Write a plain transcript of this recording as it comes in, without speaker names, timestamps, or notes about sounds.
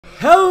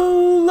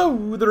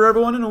Hello there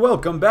everyone and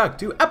welcome back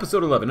to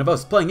episode 11 of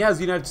us playing as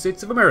the United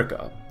States of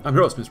America. I'm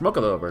your host, Mr.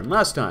 Mochalover, and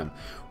last time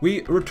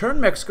we returned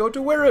Mexico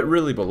to where it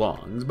really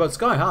belongs, but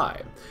sky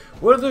high.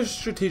 One of the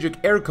strategic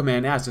air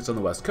command assets on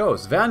the west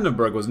coast,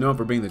 Vandenberg was known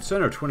for being the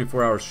center of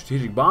 24-hour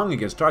strategic bombing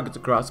against targets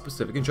across the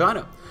Pacific and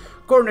China,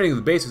 coordinating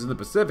the bases in the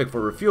Pacific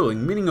for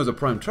refueling, meaning it was a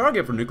prime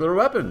target for nuclear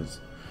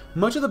weapons.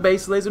 Much of the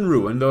base lays in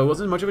ruin, though it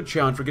wasn't much of a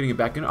challenge for getting it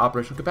back into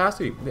operational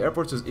capacity. The Air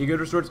Force is eager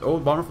to restore its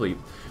old bomber fleet,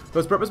 but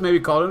its purpose may be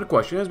called into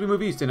question as we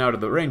move east and out of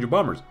the range of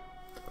bombers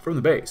from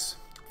the base.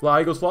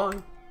 Fly, Eagles, fly.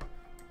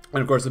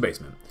 And of course the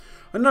basement.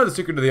 Another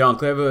secret of the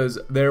Enclave is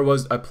there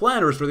was a plan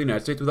to restore the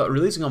United States without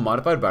releasing a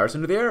modified virus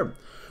into the air.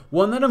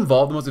 One that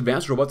involved the most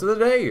advanced robots of the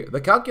day,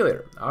 the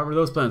calculator. However,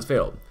 those plans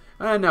failed.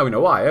 And now we know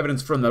why.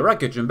 Evidence from the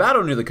wreckage and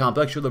battle near the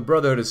complex showed the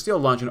Brotherhood is still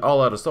launching an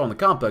all-out assault on the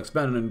complex,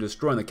 bent on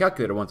destroying the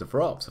calculator once and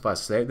for all.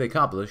 Suffice to say, they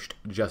accomplished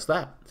just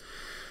that.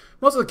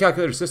 Most of the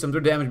calculator systems are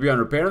damaged beyond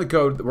repair, and the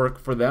code that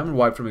worked for them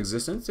wiped from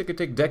existence. It could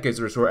take decades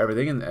to restore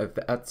everything, and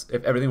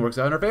if everything works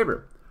out in our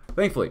favor.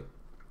 Thankfully,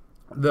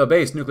 the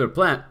base nuclear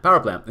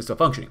power plant is still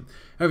functioning,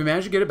 and we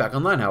managed to get it back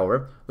online.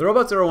 However, the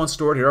robots that were once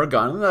stored here are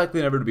gone and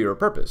likely never to be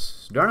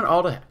repurposed. Darn it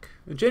all to heck.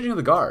 And changing of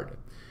the guard.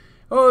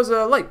 Oh, it was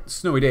a light,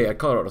 snowy day at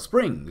Colorado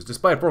Springs.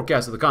 Despite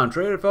forecasts to the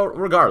contrary, it felt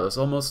regardless,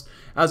 almost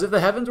as if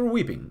the heavens were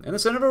weeping. In the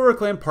center of a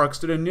reclaimed park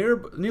stood a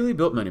newly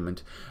built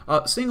monument,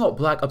 a single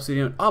black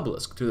obsidian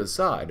obelisk to the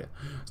side.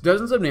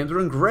 Dozens of names were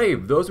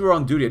engraved, those who were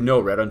on duty at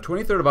NORAD on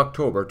 23rd of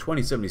October,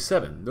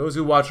 2077, those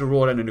who watched the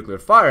world end in nuclear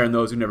fire, and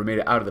those who never made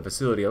it out of the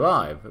facility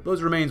alive.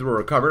 Those remains were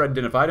recovered,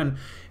 identified, and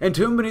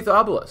entombed beneath the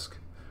obelisk.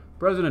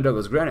 President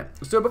Douglas Granite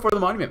stood before the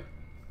monument.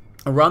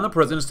 Around the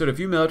president stood a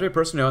few military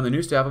personnel and the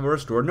new staff of a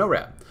restored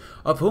NORAD,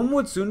 of whom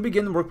would soon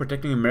begin the work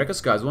protecting America's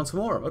skies once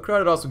more. A crowd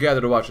had also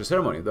gathered to watch the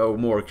ceremony, though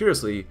more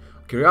curiosity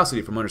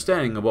from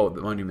understanding of what the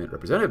monument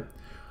represented.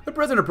 The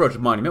president approached the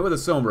monument with a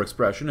somber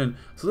expression and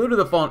saluted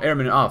the fallen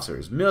airmen and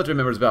officers. Military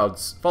members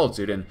followed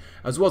suit, and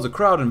as well as a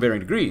crowd in varying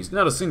degrees,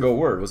 not a single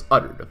word was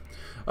uttered.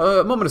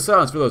 A moment of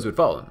silence for those who had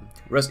fallen.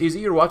 Rest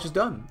easy, your watch is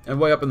done, and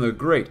way up in the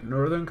great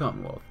Northern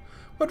Commonwealth.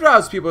 What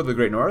drives people of the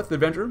Great North? The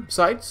adventure,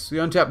 sights, the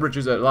untapped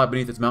riches that lie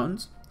beneath its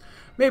mountains?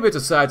 Maybe it's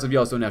the sights of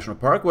Yellowstone National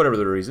Park, whatever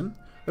the reason.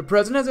 The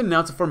President has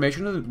announced the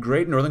formation of the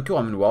Great Northern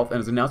Commonwealth and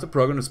has announced a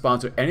program to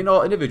sponsor any and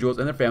all individuals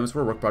and their families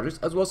for work projects,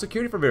 as well as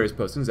security for various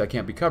postings that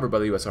can't be covered by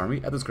the U.S. Army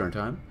at this current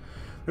time.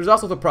 There's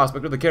also the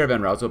prospect of the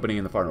caravan routes opening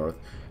in the far north,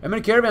 and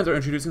many caravans are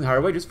introducing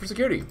higher wages for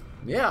security.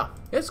 Yeah,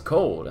 it's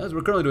cold, as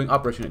we're currently doing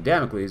Operation at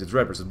Damocles. It's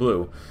red versus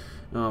blue,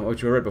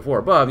 which we read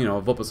before, but,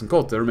 Vulpes and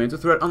Colta remains a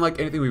threat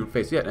unlike anything we've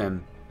faced yet,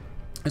 and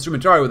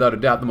Instrumentari, without a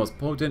doubt, the most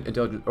potent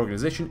intelligence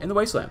organization in the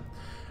wasteland.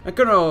 And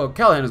Colonel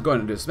Callahan is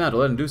going to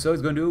dismantle it, and do so,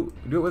 he's going to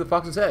do it with a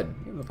fox's head.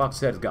 Even the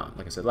fox's head is gone,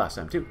 like I said last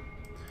time, too.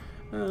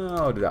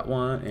 I'll do that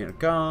one.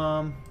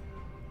 Intercom.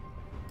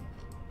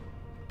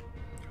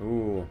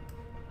 Ooh.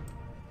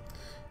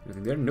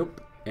 Anything there? Nope.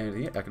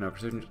 Anything yet? Economic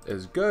precision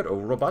is good. Oh,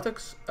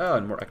 robotics.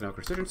 And more economic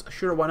precision.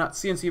 Sure, why not?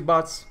 CNC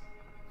bots.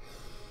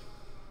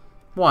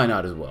 Why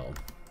not as well?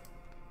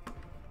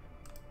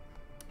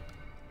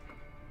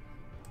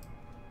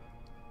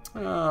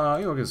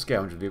 Look at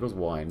scavenger vehicles,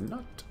 why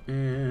not?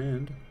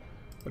 And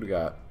what do we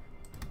got?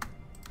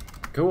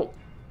 Cool.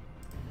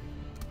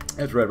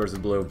 It's red versus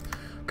blue.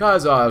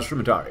 Kaiser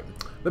Strumentari.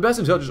 The best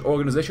intelligence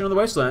organization on the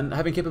wasteland,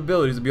 having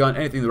capabilities beyond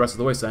anything the rest of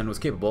the wasteland was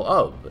capable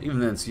of. Even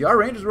then, CR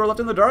Rangers were left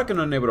in the dark and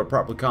unable to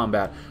properly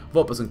combat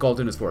Vulpes and Colt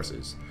and his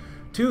forces.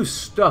 Too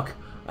stuck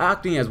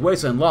acting as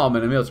wasteland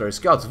lawmen and military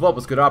scouts,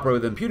 Vulpes could operate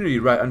with impunity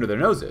right under their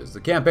noses.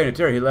 The campaign of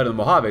terror he led in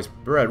the Mojave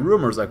spread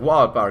rumors like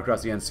wildfire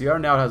across the NCR.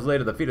 Now it has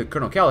laid at the feet of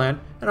Colonel Callahan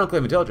and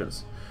Enclave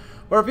Intelligence.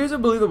 But refused to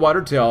believe the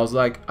wider tales,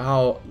 like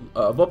how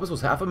Vulpes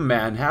was half a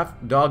man, half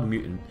dog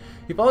mutant.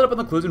 He followed up on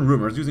the clues and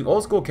rumors using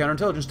old-school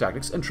counterintelligence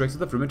tactics and tricks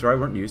that the Frumentari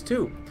weren't used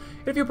to. He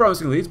had a few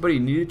promising leads, but he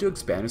needed to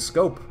expand his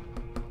scope.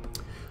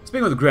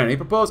 Speaking with Granite, he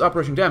proposed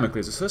Operation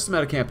Damocles, a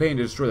systematic campaign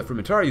to destroy the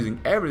Frumentari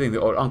using everything the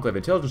old Enclave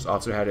intelligence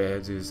officer had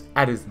at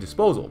his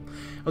disposal,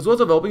 as well as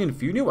developing a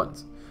few new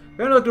ones.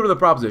 Granite looked over the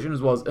proposition,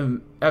 as well as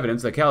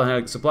evidence that Callahan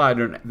had supplied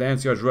during the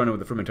NCR's run-in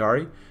with the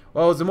Frumentari.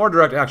 While he was a more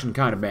direct action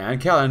kind of man,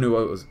 Callahan knew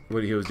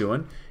what he was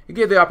doing. He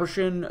gave the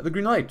operation the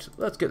green light.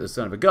 Let's get this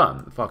son of a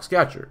gun, the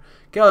Foxcatcher.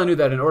 Callahan knew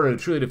that in order to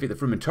truly defeat the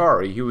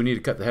Frumentari, he would need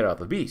to cut the head off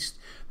the beast.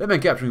 That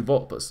meant capturing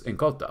Vulpes and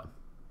Colta.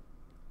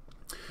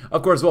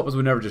 Of course, Vulpes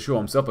would never just show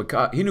himself,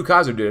 but he knew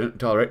Kaiser didn't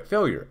tolerate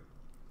failure.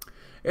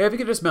 If he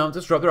could dismount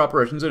and disrupt their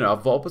operations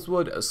enough, Vulpes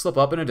would slip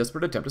up in a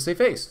desperate attempt to save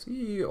face.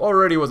 He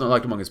already wasn't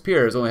liked among his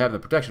peers, only having the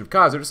protection of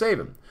Kaiser to save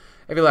him.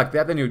 If he lacked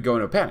that, then he would go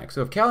into a panic.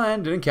 So if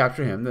Callahan didn't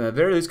capture him, then at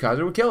the very least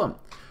Kaiser would kill him.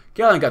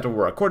 Callahan got to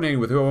work, coordinating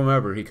with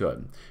whomever he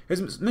could.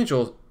 His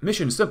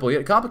mission simple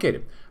yet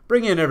complicated.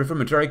 Bring in every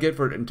Frumentari kid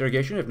for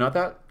interrogation. If not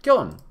that,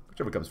 kill him.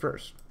 Whichever comes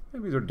first.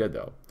 Maybe they're dead,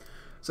 though.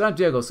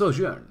 Santiago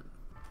Sojourn.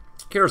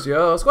 Curiously,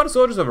 a squad of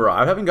soldiers have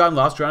arrived, having gotten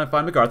lost trying to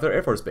find MacArthur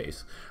Air Force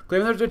Base,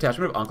 claiming there's a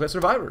detachment of Enclave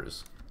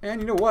survivors.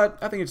 And you know what?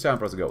 I think it's time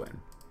for us to go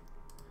in.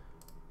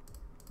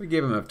 We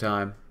gave them enough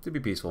time to be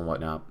peaceful and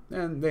whatnot,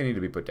 and they need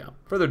to be put down.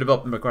 Further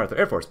development MacArthur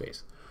Air Force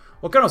Base.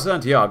 While Colonel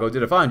Santiago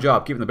did a fine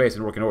job keeping the base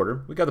in working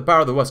order, we got the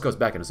power of the West Coast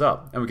backing us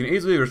up, and we can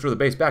easily restore the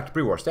base back to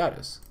pre-war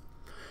status.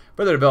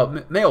 Further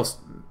development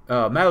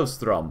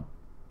Maelstrom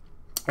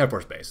Air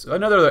Force Base.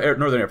 Another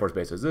northern Air Force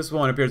bases. This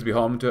one appears to be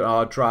home to an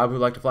odd tribe who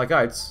like to fly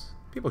kites.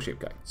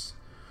 People-shaped kites.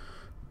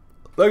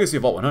 Legacy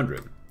of Vault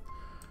 100.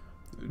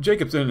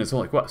 Jacobson and his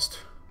Holy Quest.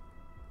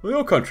 The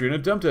old country, an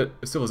attempt at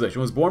civilization,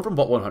 was born from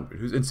Vault 100,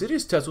 whose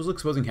insidious test was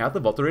exposing half the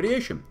vault to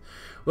radiation.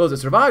 Those that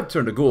survived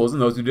turned to ghouls,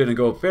 and those who didn't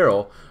go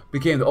feral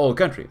became the old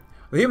country.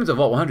 The humans of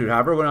Vault 100,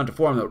 however, went on to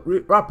form the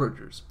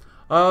Rockbridgers,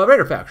 a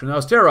raider faction that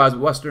was terrorized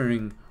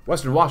Western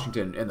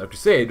Washington in the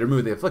crusade to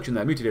remove the affliction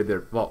that mutilated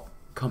their vault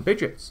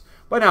compatriots.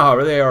 By now,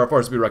 however, they are a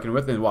force to be reckoned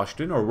with in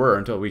Washington, or were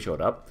until we showed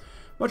up.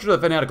 Much of the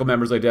fanatical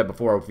members lay dead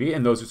before our feet,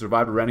 and those who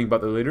survived were ranting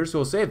about their leaders who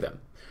will save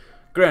them.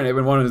 Granted,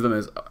 when one of them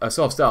is a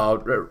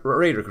self-styled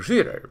raider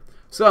crusader,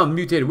 some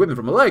mutated women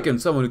from a lake,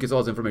 and someone who gets all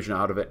his information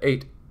out of an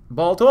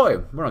 8-ball toy.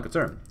 We're not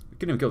concerned. We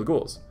can't even kill the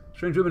ghouls.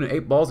 Strange women and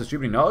 8 balls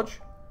distributing knowledge?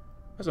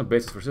 That's no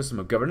basis for a system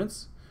of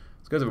governance.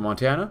 This guy's over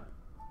Montana.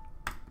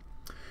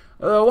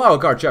 The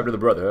wild card chapter of the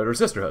Brotherhood, or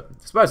Sisterhood.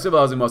 Despite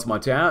civilizing most of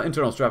Montana,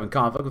 internal strife and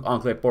conflict with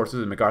Enclave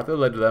forces in MacArthur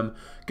led to them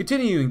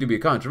continuing to be a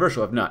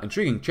controversial, if not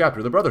intriguing, chapter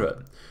of the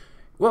Brotherhood.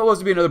 What was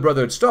to be another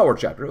Brotherhood stalwart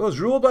chapter, it was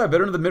ruled by a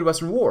veteran of the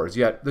Midwestern Wars,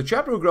 yet the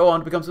chapter would grow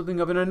on to become something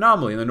of an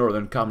anomaly in the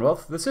Northern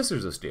Commonwealth, the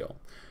Sisters of Steel.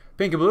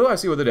 Pink and blue, I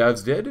see what the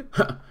devs did.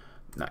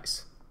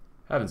 Nice.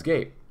 Heaven's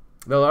Gate.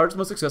 The largest,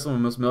 most successful,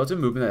 and most militant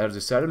movement that has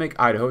decided to make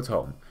Idaho its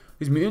home.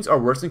 These mutants are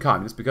worse than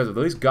communists because at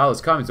least godless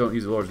communists don't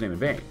use the Lord's name in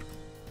vain.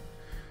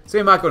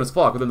 St. Michael and his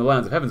flock within the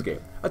lands of Heaven's Gate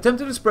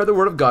attempted to spread the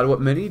word of God to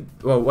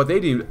what they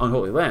deemed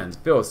unholy lands,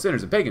 filled with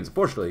sinners and pagans.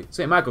 Fortunately,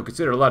 St. Michael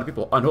considered a lot of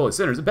people unholy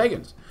sinners and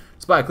pagans.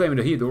 Despite claiming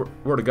to heed the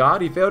word of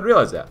God, he failed to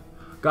realize that.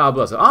 God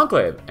bless the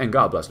Enclave, and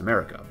God bless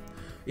America.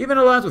 Even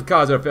an alliance with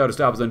Khazar failed to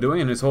stop his undoing,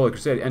 and his holy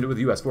crusade ended with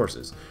U.S.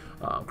 forces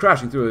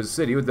crashing through his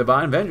city with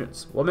divine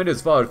vengeance. While many of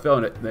his followers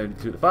fell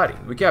into the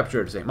fighting, we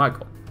captured St.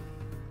 Michael.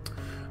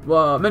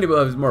 Well, many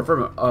of his more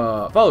firm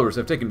followers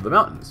have taken to the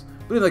mountains,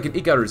 believing they can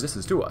eke out a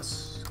resistance to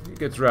us. It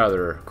gets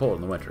rather cold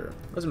in the winter.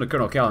 Listen to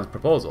Colonel Callan's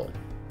proposal.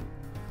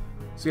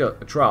 See, a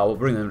trial will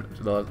bring them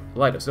to the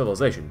light of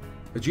civilization.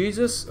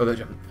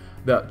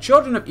 The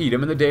children of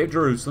Edom in the day of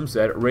Jerusalem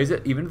said, raise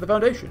it even to the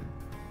foundation.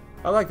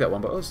 I like that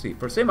one, but let's see.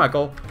 For St.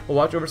 Michael will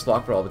watch over his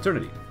flock for all of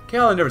eternity.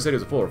 Callan never said he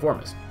was a full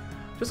reformist.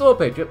 Just a little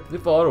patriot who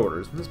followed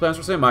orders. His plans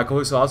for St. Michael,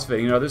 who saw as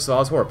fitting and others saw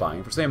as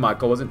horrifying. For St.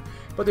 Michael wasn't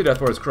put to death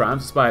for his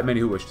crimes, despite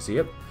many who wished to see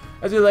it.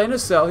 As he lay in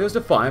his cell, he was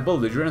defiant,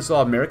 belligerent, and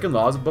saw American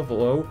laws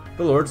below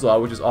the Lord's law,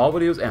 which is all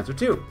what he was answered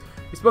to.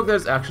 He spoke that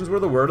his actions were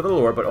the word of the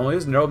Lord, but only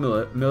his narrow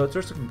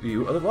militaristic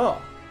view of the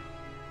law.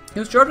 He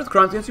was charged with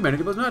crimes against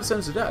humanity, but was not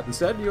sentenced to death.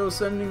 Instead, he was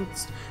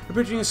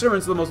preaching his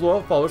sermons to the most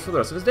loyal followers for the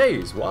rest of his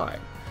days. Why?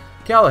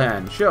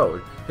 Callahan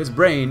showed his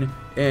brain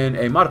in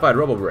a modified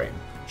robo-brain,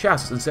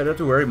 chassis, and set it up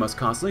to where he must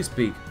constantly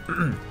speak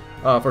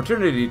for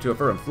eternity to a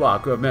firm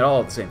flock who have met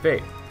all of the same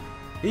faith.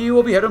 He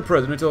will be held in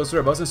prison until his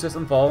robust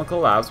system fall and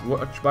collapse,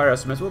 which by our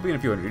estimates will be in a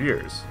few hundred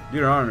years.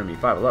 Deuteronomy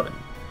 5:11.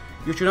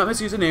 You should not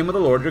misuse the name of the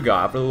Lord your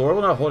God, for the Lord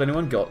will not hold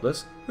anyone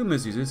guiltless who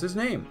misuses his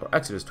name. Or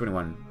Exodus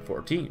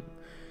 21:14.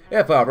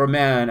 If, however, a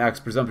man acts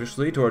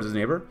presumptuously towards his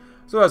neighbor,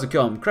 so as to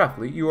kill him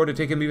craftily, you are to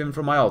take him even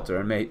from my altar,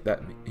 and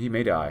that he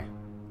may die.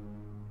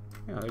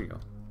 Yeah, there you go.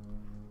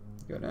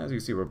 Good. As you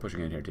can see, we're pushing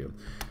in here too.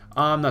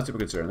 I'm not super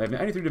concerned. They have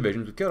 93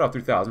 divisions. We've killed off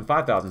 3,000,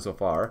 5,000 so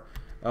far.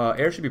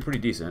 Air should be pretty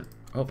decent,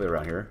 hopefully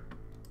around here.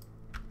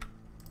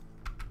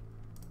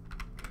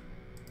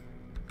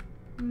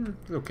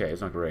 It's okay.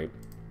 It's not great.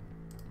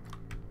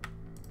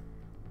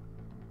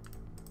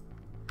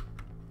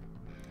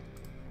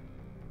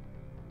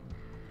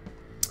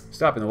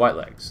 Stopping the White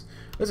Legs.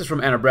 This is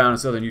from Anna Brown in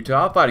southern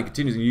Utah. Fighting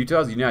continues in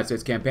Utah as the United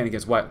States campaign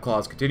against White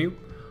Claws continue.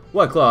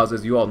 White Claws,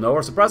 as you all know,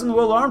 are surprisingly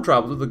well-armed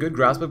tribals with a good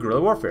grasp of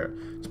guerrilla warfare.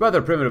 Despite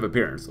their primitive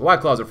appearance, the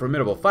White Claws are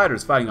formidable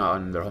fighters fighting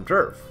on their home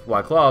turf.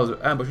 White Claws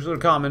ambushes are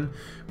common,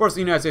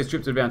 forcing the United States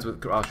troops to advance with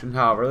caution.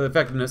 However, the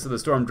effectiveness of the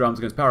storm drums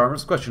against power armor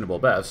is questionable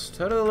at best.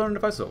 How do they learn to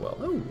fight so well?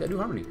 Oh, they do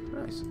harmony.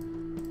 Nice.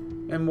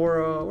 And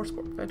more war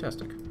support.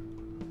 Fantastic.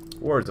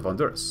 Words of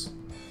Honduras.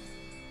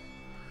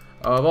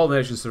 Of all the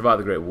nations to survive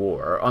the Great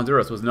War,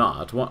 Honduras was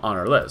not on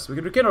our list. We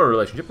could rekindle our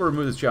relationship or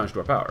remove this challenge to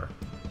our power.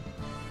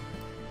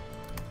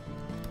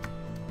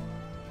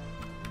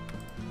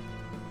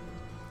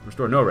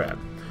 Restore NORAD.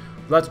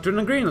 Lights are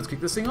turning green. Let's kick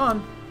this thing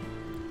on.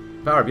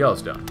 Power of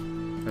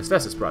Yellowstone.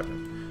 Asbestos Project.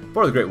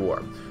 Before the Great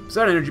War,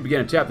 Poseidon Energy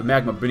began to tap the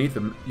magma beneath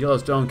the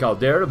Yellowstone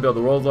caldera to build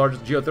the world's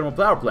largest geothermal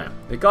power plant.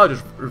 The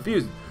ecologists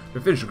refused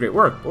to finish the great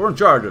work, but we're in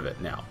charge of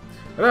it now.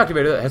 I've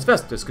activated that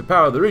Hephaestus could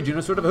power the region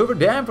as sort of a Hoover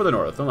Dam for the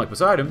north. Unlike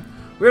Poseidon,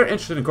 we aren't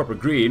interested in corporate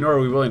greed, nor are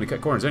we willing to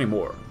cut corners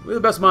anymore. We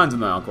have the best minds in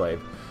the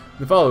Enclave.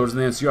 The followers in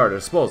the NCR at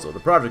disposal.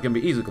 The project can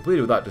be easily completed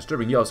without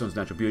disturbing Yellowstone's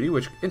natural beauty,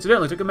 which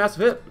incidentally took a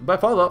massive hit by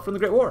fallout from the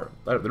Great War.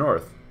 Light of the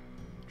North.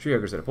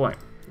 Treehugger's at a point.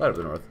 Light of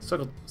the North.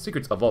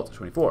 Secrets of Vault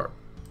 24.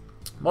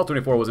 Vault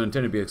 24 wasn't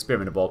intended to be an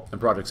experiment vault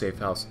and Project Safe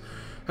House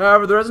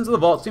However, the residents of the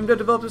vault seem to have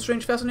developed a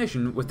strange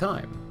fascination with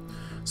time.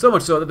 So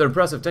much so that their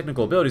impressive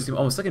technical abilities seem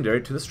almost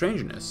secondary to the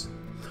strangeness.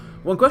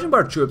 When questioned by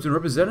our troops and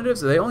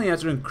representatives, they only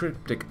answered in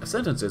cryptic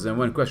sentences, and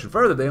when questioned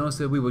further, they only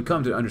said we would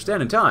come to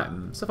understand in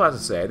time. Suffice to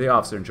say, the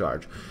officer in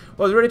charge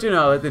was ready to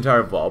annihilate the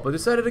entire vault, but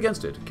decided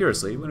against it.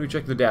 Curiously, when we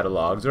checked the data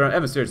logs, our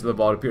emissaries of the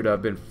vault appear to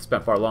have been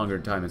spent far longer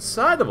time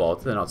inside the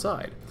vault than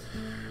outside.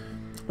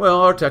 Well,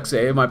 our techs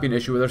say it might be an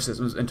issue with our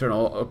system's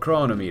internal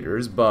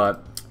chronometers,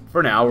 but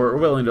for now, we're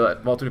willing to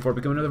let Vault 24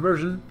 become another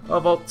version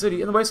of Vault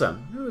City in the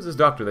Wasteland. Who is this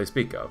doctor they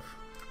speak of?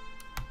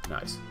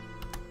 Nice.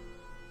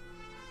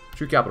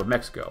 True capital of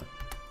Mexico.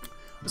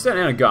 Santa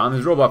Ana gone,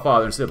 his robot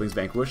father and siblings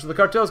vanquished, the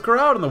cartels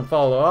corralled in the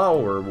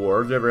follow-hour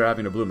wars, never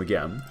having to bloom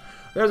again.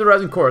 There's a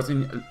rising chorus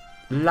in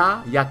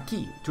La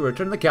Yaqui to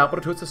return the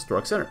capital to its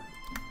historic center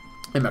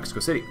in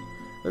Mexico City.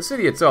 The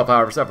city itself,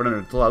 however, suffered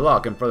under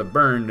Tlaloc and further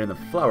burned in the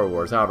flower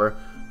wars. However,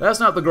 that's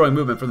not the growing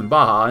movement from the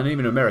Baja and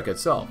even America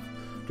itself.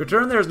 To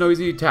return, there is no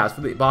easy task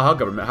for the Baja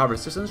government. However,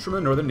 assistance from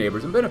the northern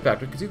neighbors and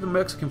benefactors can see the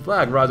Mexican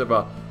flag rise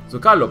over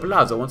Zocalo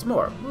Plaza once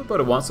more. We'll build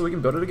it once so we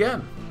can build it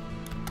again.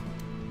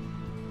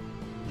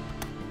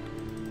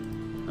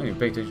 I didn't even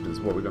pay attention to this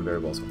war. We've done very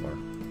well so far.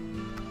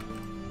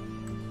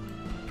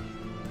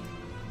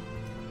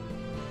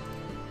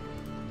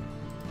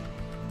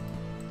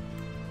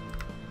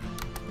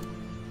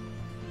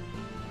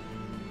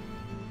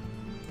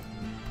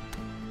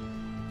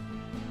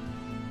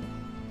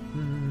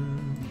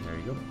 There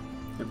you go.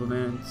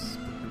 Implements.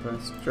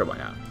 Sure, why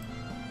not?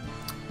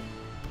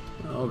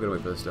 Oh, we're gonna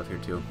wait for this stuff here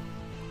too.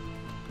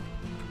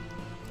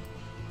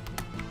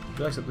 Would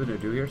you like something to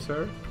do here,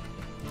 sir?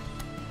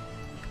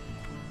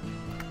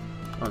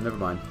 Oh, never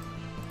mind.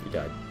 He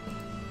died.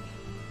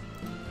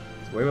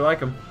 That's the way we like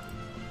him.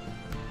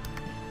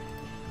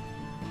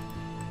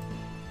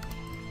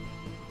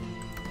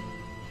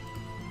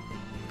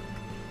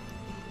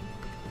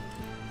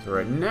 So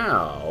right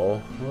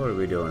now, what are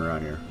we doing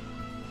around here?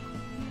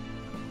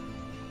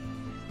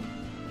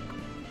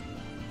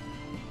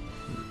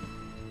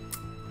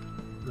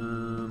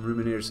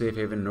 Ruminator, Safe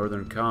Haven,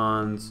 Northern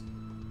Cons,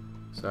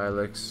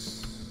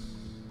 Silex.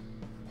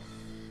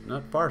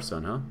 Not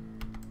Farson, huh?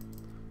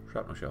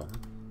 Shrapnel shell.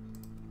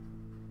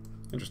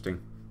 Interesting.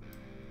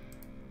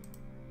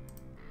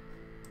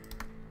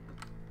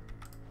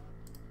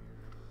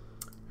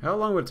 How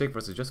long would it take for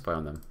us to justify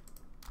on them?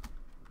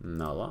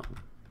 Not long.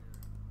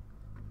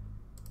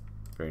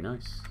 Very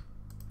nice.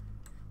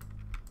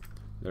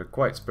 They're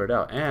quite spread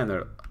out, and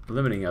they're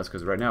limiting us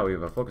because right now we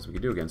have a focus we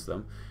could do against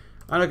them.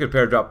 I know I could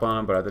pair drop on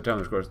them, but at the time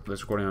of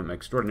this recording, I'm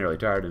extraordinarily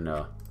tired and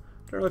don't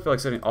really feel like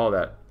setting all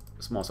that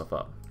small stuff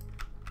up.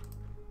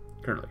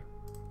 Currently.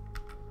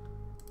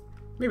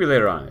 Maybe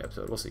later on in the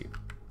episode, we'll see.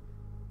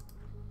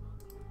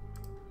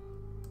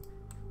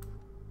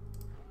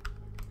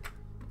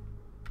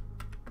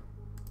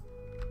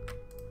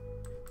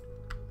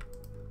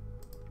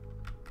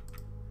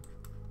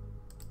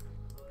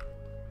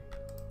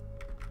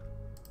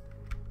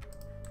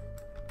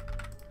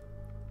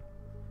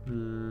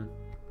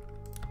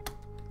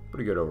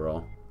 Pretty good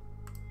overall.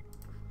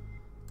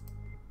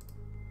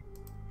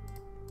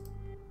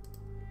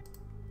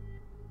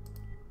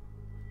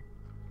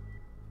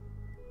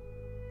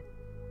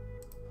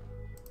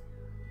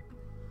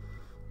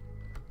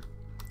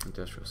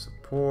 Industrial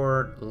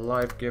support,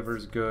 life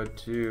giver's good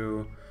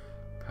too.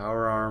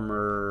 Power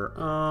armor.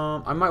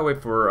 I might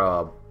wait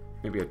for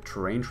maybe a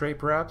terrain trait,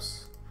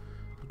 perhaps.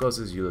 How close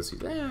is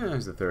Ulysses?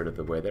 He's a third of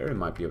the way there. He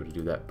might be able to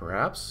do that,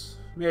 perhaps.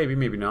 Maybe,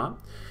 maybe not.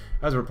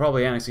 As we're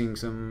probably annexing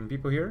some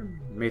people here.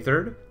 May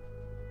 3rd.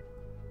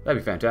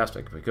 That'd be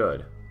fantastic if we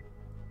could.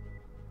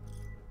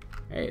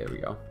 Hey, there we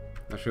go.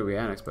 Not sure we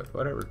annexed, but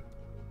whatever.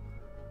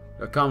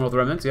 Commonwealth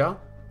remnants, yeah.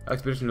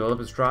 Expedition to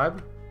Olympus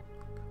tribe.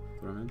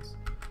 Remnants.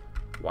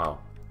 Wow.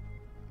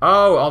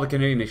 Oh, all the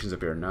Canadian nations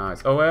up here.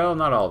 Nice. Oh, well,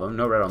 not all of them.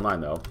 No red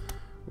online, though.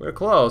 We're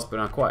close, but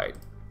not quite.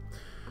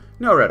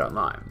 No red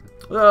online.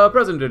 The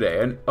President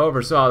today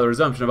oversaw the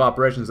resumption of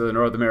operations of the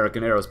North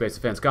American Aerospace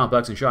Defense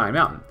Complex in Cheyenne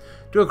Mountain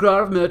to a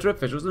crowd of military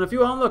officials and a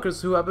few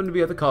onlookers who happened to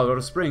be at the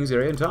Colorado Springs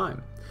area in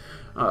time.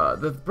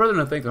 The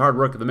President thanked the hard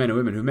work of the men and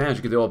women who managed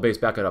to get the old base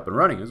back up and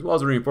running, as well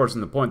as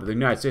reinforcing the point that the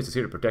United States is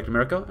here to protect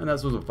America, and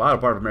that was a vital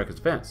part of America's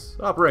defense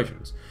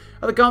operations.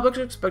 The complex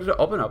is expected to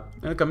open up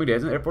in the coming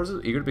days, and the Air Force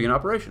is eager to begin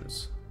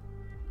operations.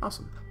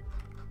 Awesome.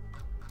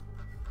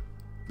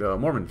 The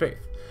Mormon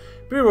faith.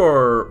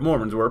 Pre-war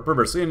Mormons were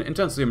perversely and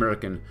intensely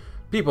American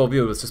people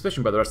viewed with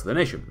suspicion by the rest of the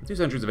nation. 2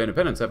 centuries of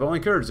independence have only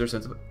encouraged their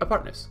sense of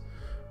apartness.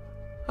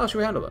 How should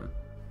we handle them?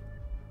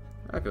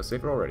 I feel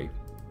safer already.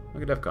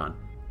 Look at DEF CON.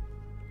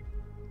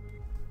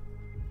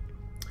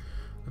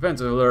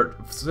 Offensive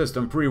alert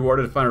system pre-war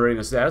to define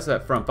readiness status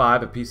at from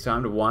 5 at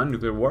peacetime to 1.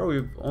 Nuclear war,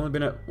 we've only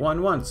been at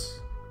 1 once.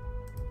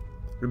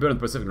 Rebuilding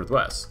the Pacific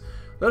Northwest.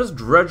 Let us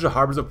dredge the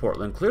harbors of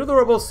Portland, clear the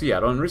rubble of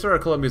Seattle, and restart our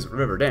Columbia's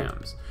river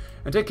dams.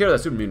 And take care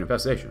of that supermutant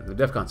infestation, the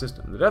DEFCON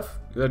system.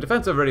 The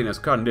Defensive Readiness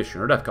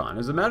Condition, or DEFCON,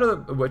 is a matter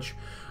of which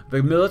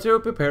the military are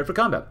prepared for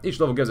combat. Each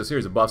level gives a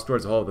series of buffs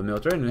towards the whole of the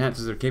military and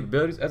enhances their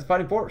capabilities as a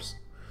fighting force.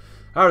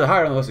 However, the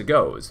higher on the list it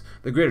goes,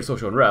 the greater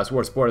social unrest,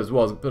 war support, as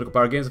well as political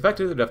power gains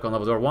affected. The DEFCON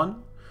levels are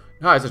 1.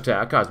 Highest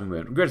attack, highest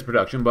movement, greatest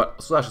production,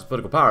 but slashes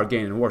political power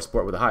gain in war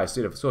support with the highest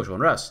state of social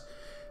unrest.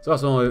 It's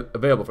also only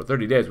available for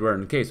 30 days, where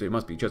in case it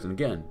must be chosen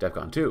again.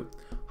 DEFCON 2.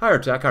 Higher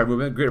attack, higher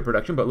movement, greater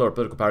production, but lower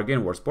political power gain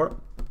in war support.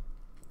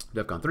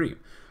 DEFCON 3.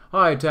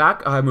 High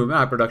attack, high movement,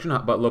 high production,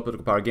 but low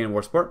political power gain in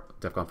war support.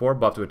 DEFCON 4.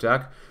 Buff to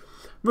attack,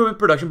 movement,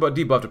 production, but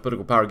debuff to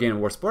political power gain in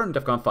war support. And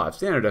DEFCON 5.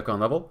 Standard DEFCON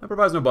level, and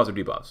provides no buffs or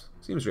debuffs.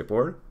 Seems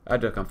straightforward.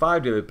 At DEFCON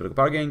 5, daily political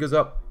power gain goes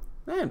up,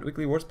 and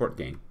weekly war support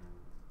gain.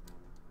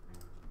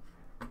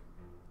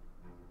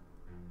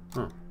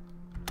 Huh.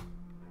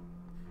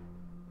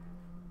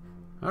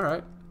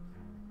 Alright.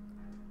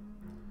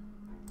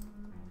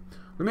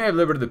 We may have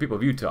liberated the people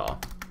of Utah,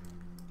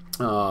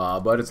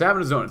 but it's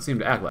having its own. It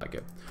seemed to act like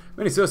it.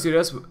 Many associate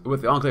us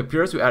with the Enclave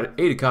purists who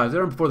aided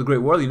Kaiser before the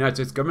Great War, the United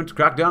States government to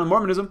crack down on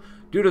Mormonism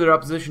due to their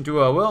opposition to,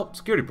 well,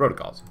 security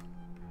protocols.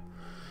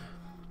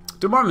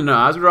 To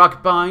Mormonize, we're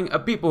occupying a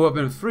people who have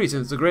been free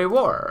since the Great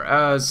War.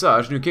 As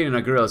such, New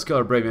Canaanite guerrillas kill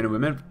our brave men and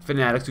women,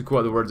 fanatics who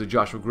quote the words of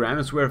Joshua Graham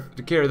and swear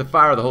to carry the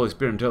fire of the Holy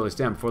Spirit until they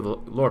stand before the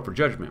Lord for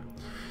judgment.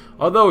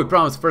 Although we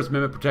promise the First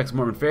Amendment protects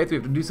Mormon faith, we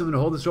have to do something to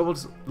hold this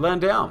troubled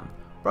land down.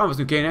 Promise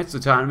New Canaanites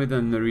autonomy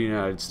than the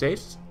United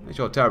States. They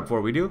shall tower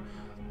before we do.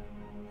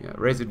 Yeah,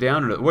 raise it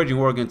down, or waging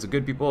war against the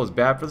good people is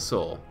bad for the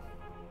soul.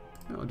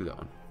 Yeah, I'll do that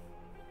one.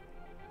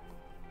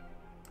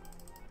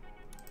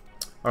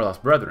 Our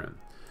lost brethren.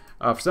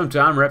 For some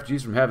time,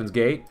 refugees from Heaven's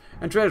Gate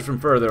and traders from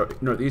further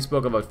northeast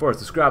spoke of a force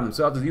described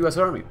themselves as the U.S.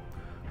 Army.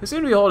 They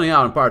seem to be holding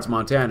out in parts of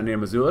Montana near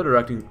Missoula,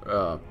 directing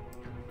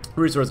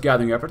resource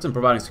gathering efforts and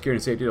providing security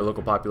and safety to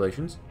local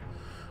populations.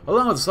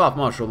 Along with the soft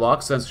martial law,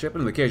 censorship,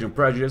 and the occasional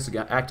prejudice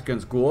act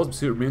against ghouls,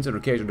 pseudo mutants, and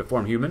occasional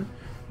deformed human.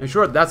 In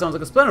short, that sounds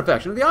like a splinter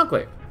faction of the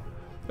Enclave.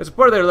 It's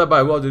supported they are led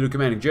by a well-to-do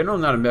commanding general,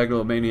 not a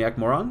megalomaniac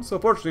moron, so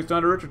fortunately it's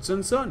not a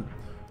Richardson's son.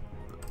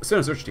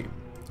 Senate search team.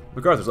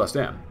 MacArthur's last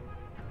stand.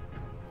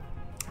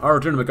 Our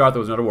return to MacArthur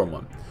was not a warm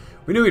one.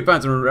 We knew we'd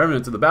find some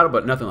remnants of the battle,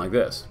 but nothing like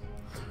this.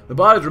 The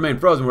bodies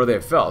remained frozen where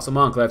they fell, some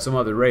Enclave, some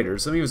other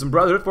raiders, some even some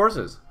Brotherhood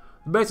forces.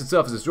 The base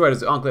itself is destroyed as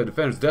the Enclave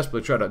defenders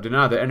desperately try to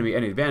deny the enemy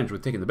any advantage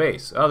with taking the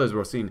base. Others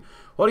were seen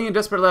holding in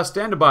desperate last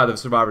stand to by the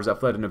survivors that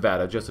fled to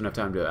Nevada, just enough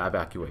time to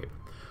evacuate.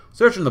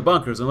 Searching the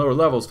bunkers and lower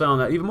levels found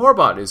that even more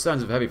bodies,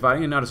 signs of heavy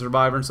fighting, and not a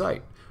survivor in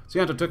sight.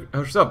 Sianta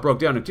herself broke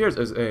down in tears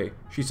as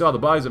she saw the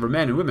bodies of her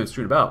men and women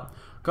strewn about.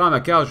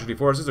 Combat casualty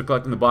forces are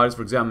collecting the bodies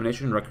for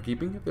examination and record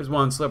keeping. If there's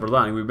one silver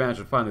lining, we managed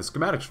to find the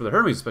schematics for the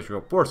Hermes Special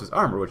Forces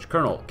armor, which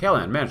Colonel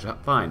Callan managed to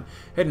find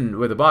hidden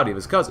with the body of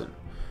his cousin.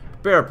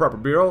 Prepare a proper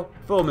bureau,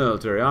 full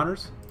military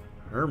honors.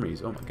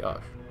 Hermes, oh my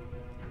gosh.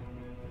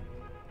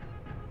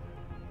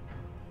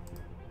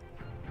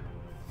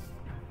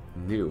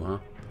 New, huh?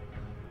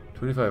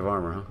 25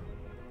 armor, huh?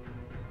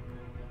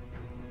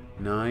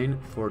 9,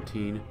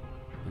 14,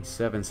 and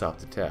 7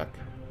 soft attack.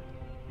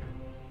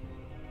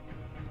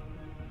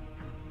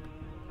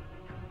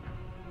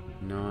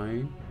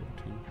 Nine,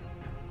 14.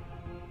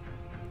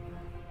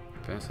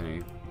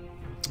 Fascinating.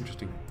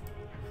 Interesting.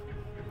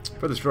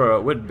 For the destroyer,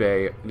 Wood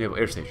Bay Naval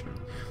Air Station.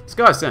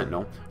 Sky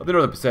Sentinel of the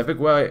Northern Pacific,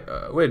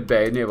 Wood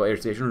Bay Naval Air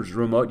Station is a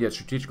remote yet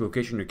strategic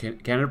location near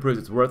Canada, proves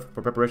its worth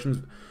for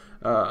preparations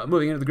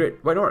moving into the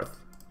Great White North.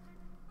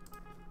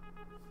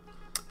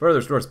 Further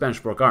restore Spanish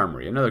Fork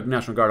Armory, another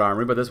National Guard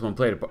armory, but this one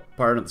played a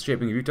part in the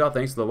shaping of Utah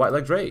thanks to the White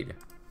Leg Trade.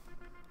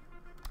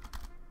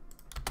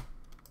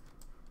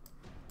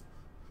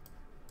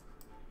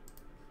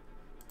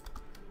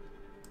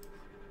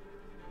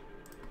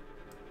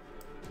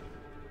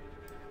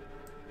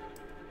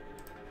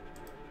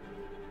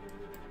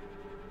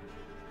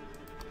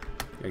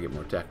 Gotta get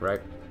more tech, right?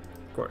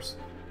 Of course.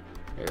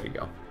 Okay, there you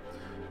go.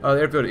 The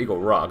airfield at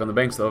Eagle Rock, on the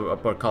banks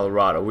of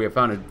Colorado. We have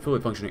found a fully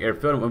functioning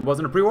airfield, and it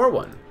wasn't a pre-war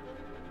one.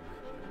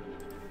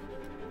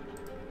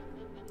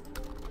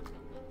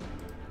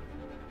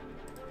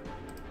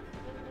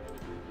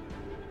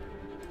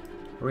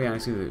 Are we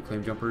annexing the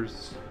claim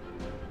jumpers?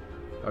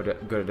 Oh, go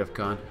to DEF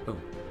CON. Oh.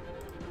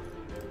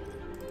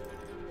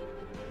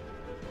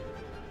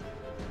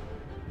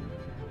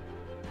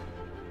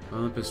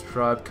 Olympus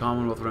Tribe,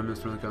 Commonwealth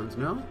remnants from the guns.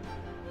 No?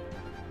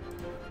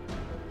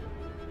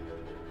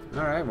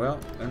 Alright, well,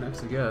 they're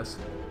next, I guess.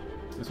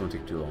 This won't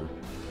take too long.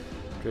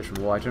 Trade from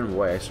Hawaii, turn them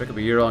away. Strike up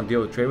a year-long deal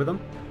with trade with them?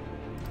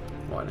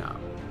 Why not?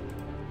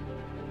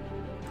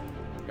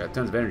 Got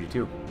tons of energy,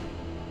 too.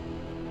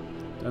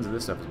 Tons of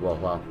this stuff as well.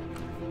 Wow.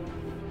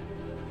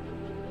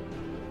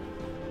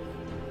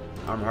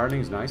 Armor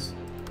hardening is nice.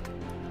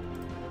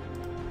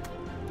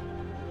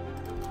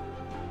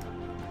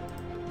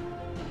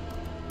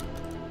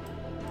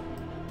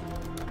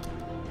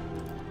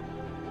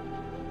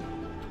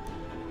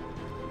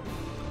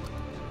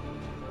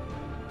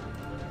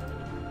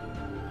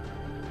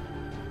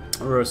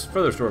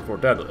 Further restore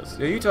Fort Douglas.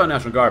 The Utah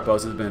National Guard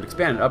post has been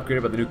expanded and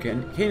upgraded by the new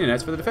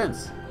Canaanites for the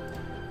defense.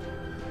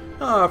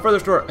 Further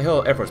restore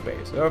Hill Air Force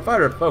Base.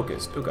 Fighter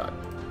focused. Oh god.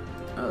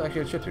 Oh, they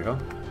actually had ships here, huh?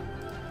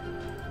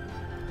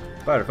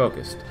 Fighter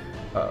focused.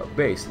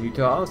 base in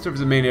Utah. Serves as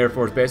the main Air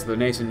Force base of the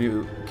nascent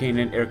New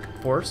Canaan Air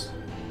Force.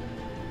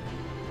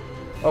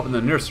 Open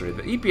the nursery.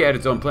 The EPA had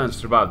its own plans to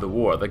survive the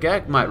war. The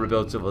GAC might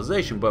rebuild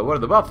civilization, but what are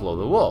the buffalo,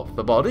 the wolf,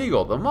 the bald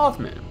eagle, the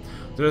mothman?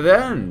 To the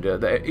end, the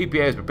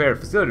EPA has prepared a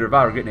facility to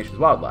revive our great nation's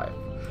wildlife.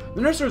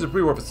 The nursery is a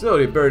pre-war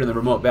facility buried in the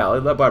remote valley,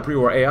 led by a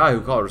pre-war AI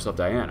who called herself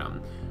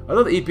Diana.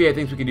 Although the EPA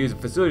thinks we could use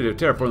the facility to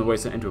terraform the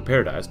wasteland into a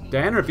paradise,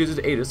 Diana refuses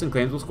to aid us and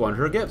claims we'll squander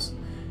her gifts.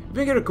 If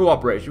we get her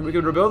cooperation, we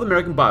could rebuild the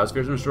American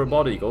biospheres and restore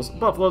bald eagles,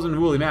 buffaloes, and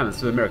woolly mammoths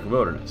to the American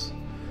wilderness.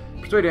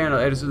 Persuade Diana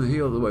to aid us in the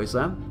heel of the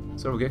wasteland.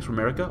 Several gigs from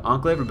America.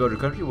 Enclave Reborn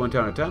Redux, one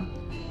town at a time.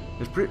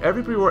 Is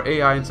every pre-war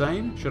AI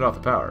insane? Shut off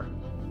the power.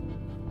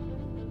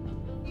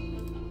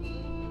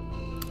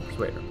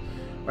 Persuade her.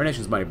 Our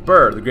nation's mighty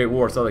bird, the Great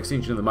War, saw the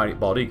extinction of the mighty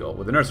bald eagle.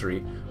 With the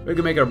nursery, we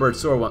can make our bird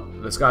soar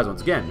the skies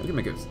once again. We can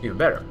make it even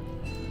better.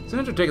 Since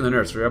undertaking the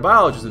nursery, our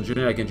biologists and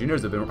genetic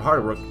engineers have been hard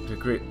at work to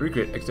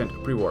recreate extant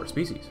pre-war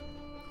species.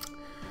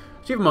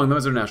 Chief among them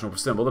is our national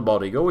symbol, the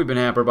bald eagle. We've been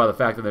hampered by the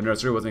fact that the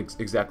nursery wasn't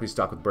exactly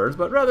stocked with birds,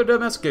 but rather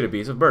domesticated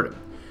beasts of burden.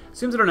 It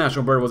seems that our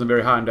national bird wasn't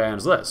very high on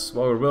Diana's list.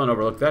 While we were willing to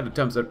overlook that,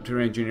 attempts to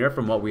engineer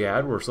from what we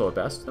had were slow at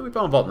best, then we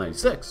found Vault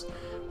 96.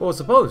 What was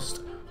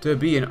supposed to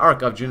be an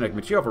arc of genetic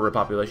material for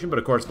repopulation, but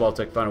of course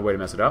Vault-Tec found a way to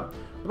mess it up.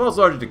 The vault's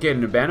largely decayed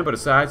and abandoned, but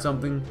aside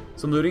some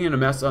looting and a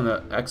mess on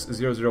the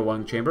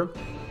X001 chamber,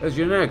 as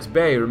genetics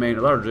bay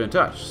remained largely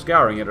untouched.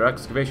 Scouring it, our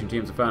excavation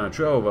teams have found a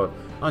trove of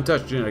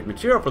untouched genetic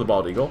material for the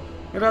bald eagle,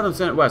 and have them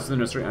sent west to the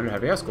nursery under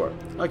heavy escort.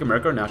 Like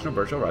America, our national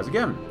bird shall rise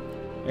again.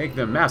 Make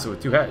them massive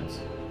with 2 heads.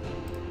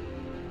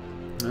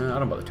 I don't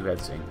know about the 2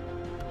 heads thing.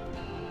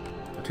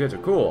 The 2 heads are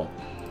cool.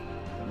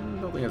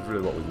 I don't think that's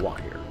really what we want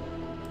here.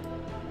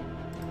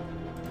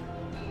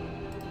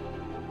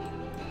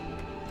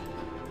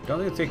 Don't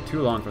think it'll take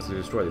too long for us to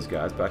destroy these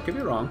guys, but I could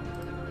be wrong.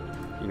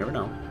 You never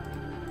know.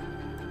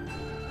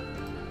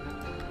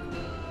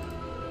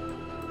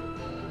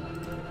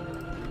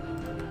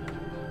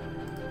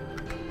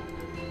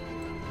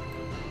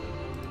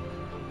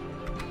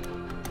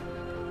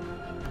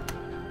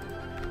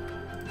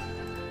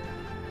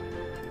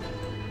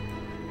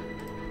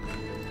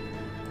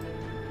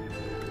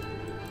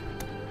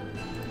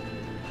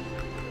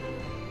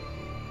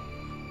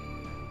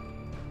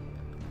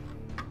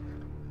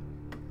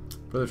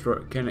 Further destroy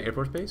Canada Air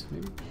Force Base,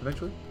 maybe,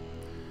 eventually?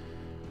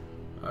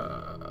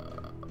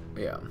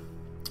 Yeah.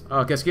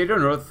 Cascadia,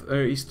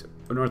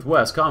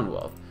 Northwest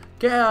Commonwealth.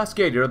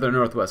 Cascadia, the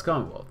Northwest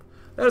Commonwealth.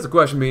 That is a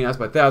question being asked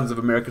by thousands of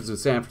Americans in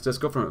San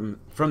Francisco,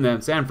 from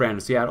then San Fran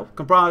to Seattle,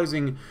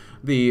 comprising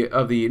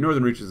of the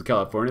northern reaches of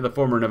California, the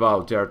former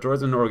Navajo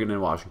territories, and Oregon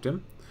and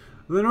Washington.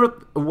 The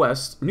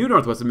New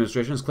Northwest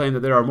administration has claimed that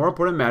there are more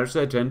important matters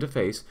to attend to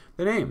face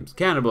than aims: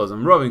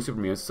 cannibalism, roving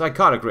supermutants,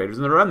 psychotic raiders,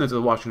 and the remnants of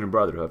the Washington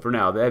Brotherhood. For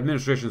now, the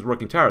administration is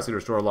working tirelessly to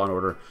restore law and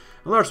order,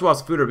 and large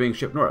swaths of food are being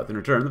shipped north. In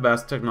return, the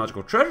vast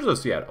technological treasures of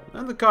Seattle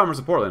and the commerce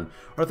of Portland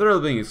are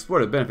thoroughly being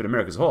exploited to benefit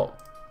America as a whole.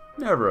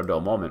 Never a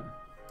dull moment.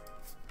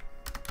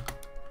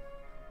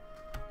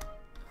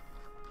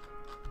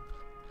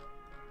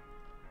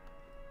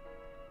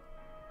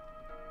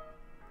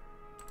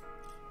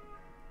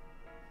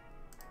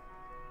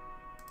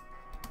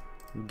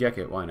 Geck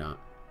it, why not?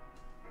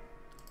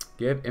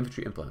 Give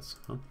infantry implants,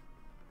 huh?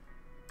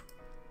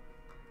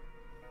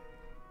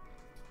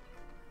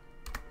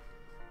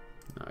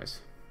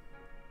 Nice.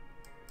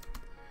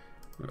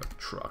 What about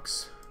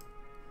trucks?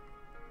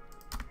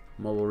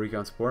 Mobile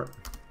recon support.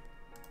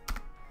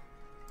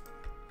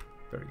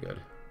 Very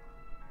good.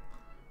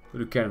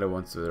 We'll do Canada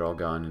once they're all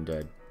gone and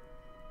dead.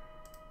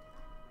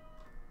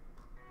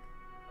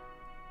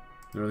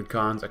 Northern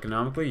cons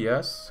economically,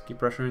 yes. Keep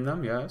pressuring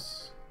them,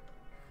 yes.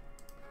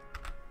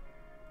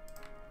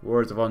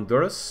 Words of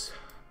Honduras.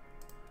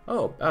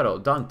 Oh,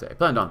 Adol, Dante.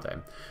 Plan Dante.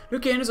 New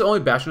Canaan is the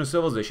only bastion of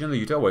civilization in the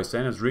Utah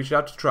wasteland and has reached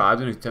out to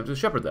tribes in an attempt to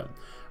shepherd them.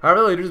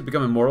 However, the leaders have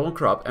become immoral and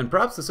corrupt, and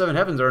perhaps the 7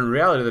 heavens are in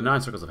reality the 9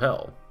 circles of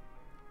hell.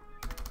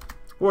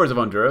 Words of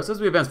Honduras.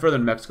 As we advance further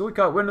in Mexico, we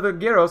caught wind of the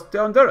Guerreros de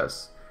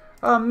Honduras.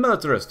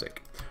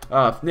 Militaristic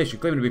nation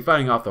claiming to be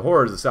fighting off the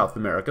horrors of South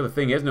America. The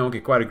thing is, no one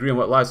can quite agree on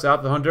what lies south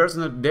of Honduras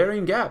and the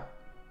Darien Gap.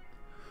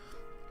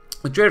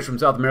 The traders from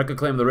South America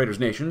claim the raiders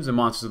nations and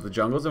monsters of the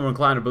jungles and were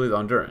inclined to believe the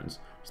Hondurans.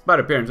 Despite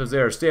appearances, they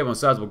are a stable and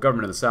sizable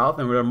government in the south,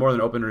 and we are more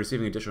than open to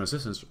receiving additional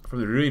assistance from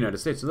the United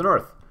States to the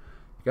north.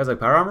 You guys like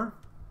power armor?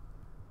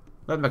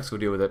 Let Mexico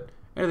deal with it.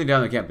 Anything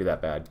down there can't be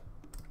that bad.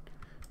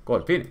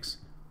 Gold Phoenix.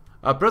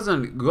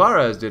 President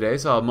Juarez today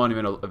saw a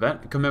monumental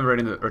event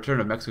commemorating the return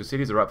of Mexico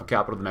City as the rightful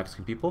capital of the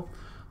Mexican people.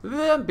 The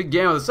event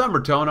began with a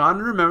somber tone on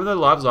and remember their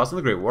lives lost in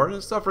the Great War and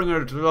the suffering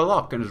of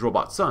Tlaloc and his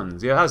robot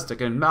sons, the Aztec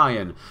and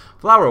Mayan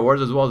flower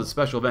wars, as well as a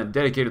special event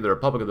dedicated to the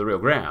Republic of the Rio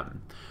Grande.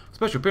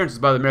 Special appearances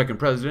by the American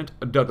President,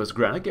 Douglas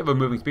Granite, gave a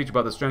moving speech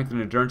about the strength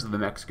and endurance of the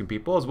Mexican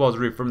people, as well as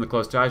reaffirmed the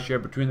close ties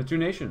shared between the two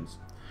nations.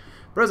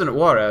 President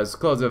Juarez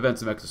closed the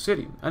events in Mexico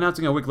City,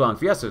 announcing a week-long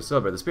fiesta to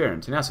celebrate the spirit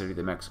and tenacity of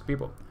the Mexican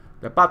people.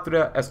 La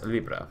patria es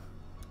libre.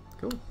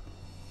 Cool.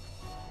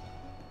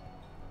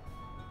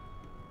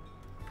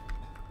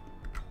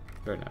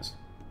 Very nice.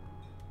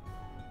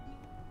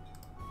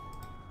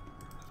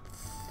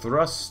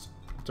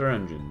 thruster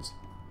engines.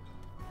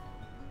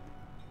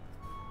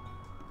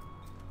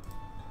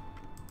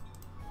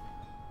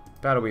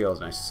 Battle wheels,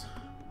 nice.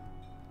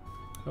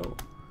 Oh.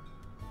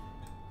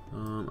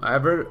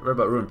 I've heard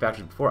about ruined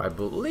factories before, I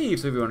believe,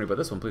 so if you're wondering about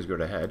this one, please go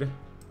ahead.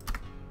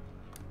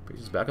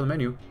 Pages back on the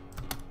menu.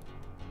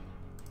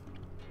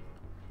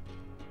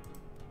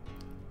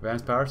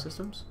 Advanced power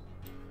systems?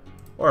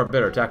 Or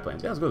better attack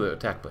planes. Yeah, let's go to the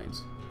attack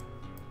planes.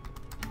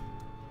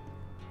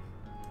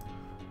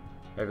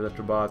 Heavy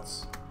lifter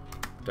bots,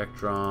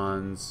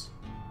 Protectrons.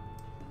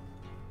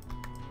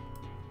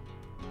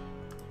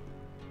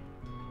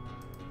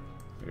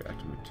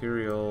 Radioactive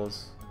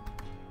materials.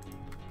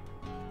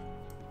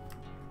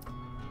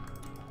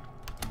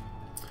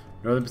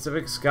 Northern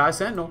Pacific Sky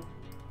Sentinel.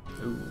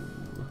 Ooh.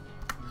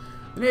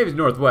 The Navy's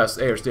Northwest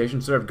Air Station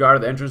served guard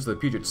at the entrance to the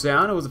Puget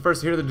Sound and was the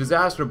first to hear the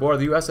disaster aboard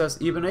the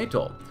USS Eben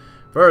Atoll.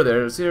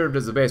 Further, it served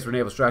as the base for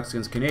naval strikes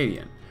against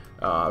Canadian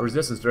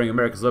resistance during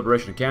America's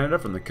liberation of Canada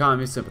from the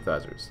communist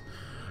sympathizers.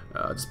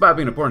 Despite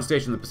being an important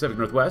station in the Pacific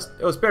Northwest,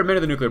 it was spared many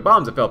of the nuclear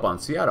bombs that fell upon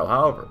Seattle,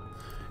 however.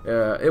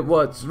 It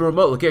was a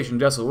remote location,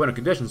 desolate winter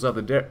conditions left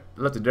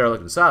the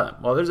derelict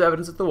silent. While there's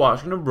evidence that the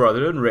Washington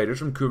Brotherhood and raiders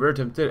from Cuba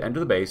attempted to enter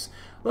the base,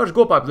 the large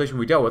gold population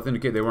we dealt with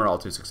indicate they weren't all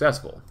too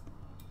successful.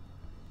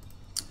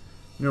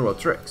 New World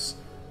tricks.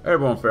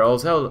 Airborne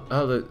ferals,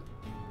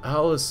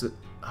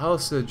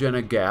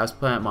 hallucinogenic gas,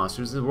 plant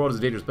monsters. The world is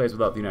a dangerous place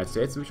without the United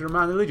States, and we should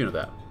remind the Legion of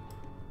that.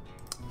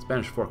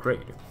 Spanish Fork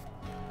Raid.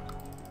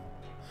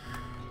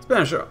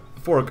 Spanish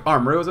Fork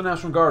Armory was a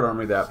National Guard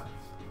armory that,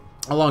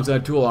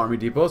 alongside Tool Army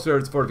Depot,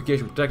 served as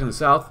fortification protecting the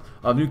south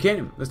of New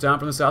Canaan, this town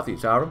from the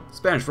southeast. However,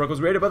 Spanish Fork was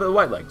raided by the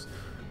Whitelegs,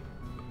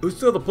 who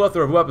still had a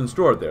plethora of weapons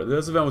stored there.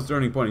 This event was a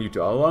turning point in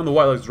Utah, allowing the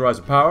Whitelegs to rise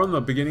to power and the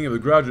beginning of the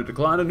gradual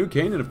decline of New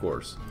Canaan, of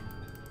course.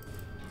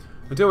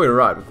 Until we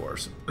arrived, of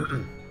course.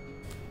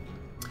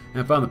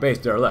 And found the base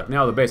derelict.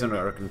 Now the base under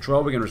our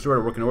control, we can restore it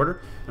to working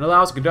order and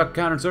allow us to conduct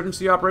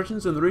counterinsurgency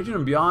operations in the region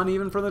and beyond,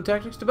 even from the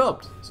tactics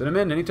developed. Send them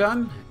in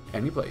anytime,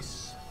 any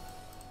place.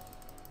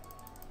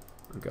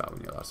 Oh god, we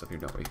need a lot of stuff here,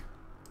 don't we?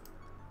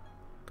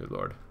 Good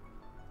lord.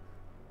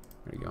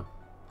 There you go.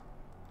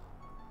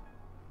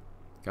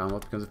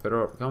 Commonwealth becomes a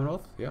federal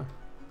Commonwealth? Yeah.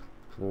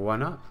 Well, why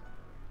not?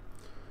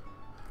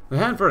 The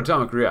Hanford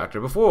atomic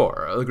reactor.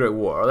 Before the Great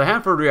War, the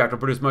Hanford reactor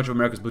produced much of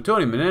America's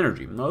plutonium and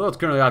energy. Although it's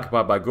currently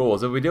occupied by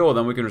ghouls, if we deal with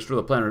them, we can restore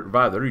the planet and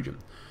revive the region.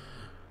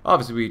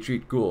 Obviously, we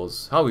treat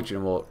ghouls. How we treat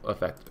them will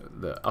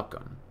affect the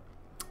outcome.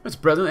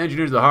 Mr. President,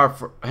 engineers of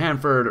the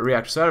Hanford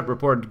reactor site have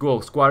reported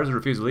ghoul squatters who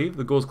refuse to leave.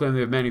 The ghouls claim they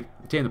have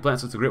maintained the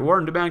plant since the Great War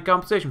and demand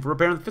compensation for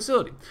repairing the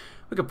facility.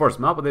 We could force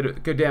them out, but they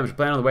could damage the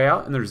plant on the way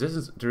out, and the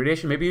resistance to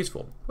radiation may be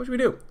useful. What should we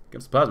do?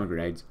 Give us plasma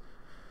grenades.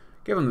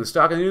 Give them the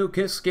stock of the new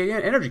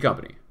Cascadian Energy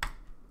Company.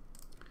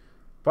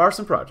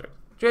 Partisan project.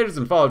 Traders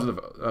and followers of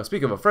the,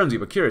 speak of a frenzy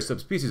of a curious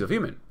subspecies of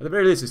human. At the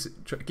very least,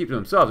 they keep to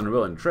themselves and are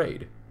willing to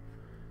trade.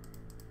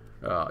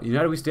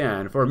 United we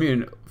stand for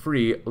immune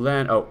free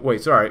land. Oh,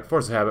 wait, sorry.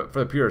 Force of habit for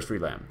the purest free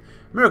land.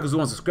 America was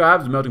once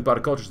described as a melting pot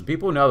of cultures and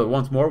people. Now that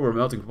once more we're a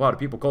melting pot of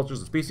people, cultures,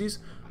 and species,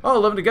 all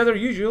living together,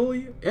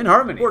 usually in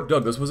harmony. Fort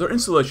Douglas was our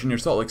installation near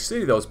Salt Lake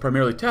City that was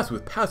primarily tasked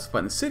with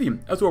pacifying the city,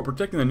 as well as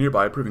protecting the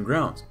nearby proving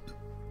grounds.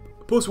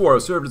 Post-war,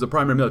 it served as a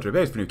primary military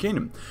base for New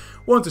Canaan.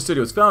 Once the city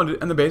was founded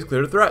and the base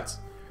cleared of threats,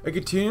 it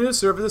continued to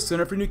serve as a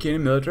center for New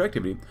Canaan military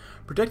activity,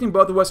 protecting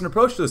both the western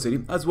approach to the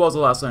city as well as the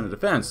last line of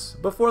defense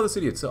before the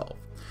city itself.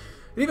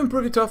 It even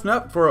proved a tough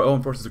nut for our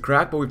own forces to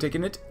crack, but we've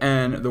taken it,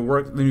 and the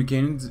work the New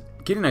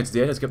Canaanites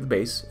did has kept the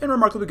base in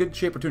remarkably good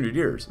shape for 200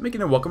 years,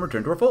 making it a welcome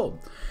return to our fold.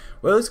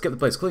 Well, it's kept the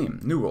place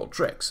clean. New World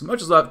tricks. Much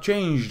has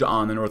changed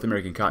on the North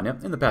American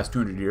continent in the past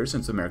 200 years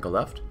since America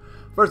left.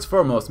 First and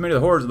foremost, many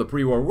of the horrors of the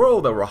pre-war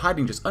world that were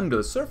hiding just under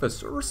the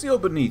surface were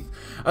sealed beneath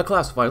a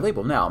classified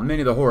label. Now,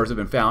 many of the horrors have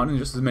been found, and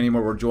just as many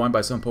more were joined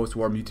by some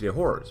post-war mutated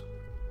horrors.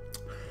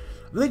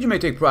 The Legion may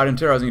take pride in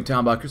terrorizing a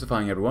town by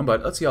crucifying everyone,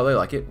 but let's see how they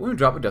like it when we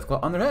drop a death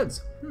cloth on their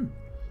heads.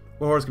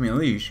 What horrors can we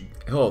unleash?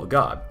 Hill of the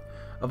God,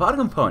 a vital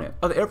component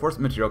of the Air Force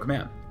Material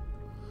Command.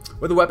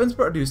 With the weapons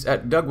produced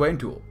at Dugway and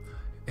Tool,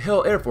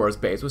 Hill Air Force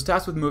Base was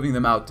tasked with moving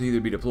them out to either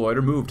be deployed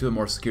or moved to the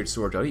more secured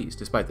storage out east.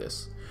 Despite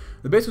this,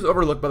 the base was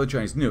overlooked by the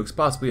Chinese nukes,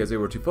 possibly as they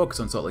were too focused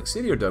on Salt Lake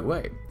City or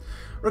Dugway.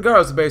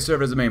 Regardless, the base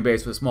served as the main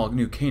base for the small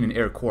New Canaan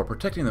Air Corps,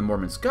 protecting the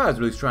Mormon skies,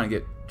 or at least trying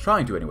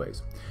to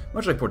anyways.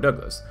 Much like Fort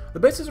Douglas, the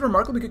base is in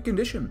remarkably good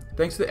condition,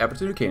 thanks to the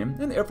efforts of New Canaan,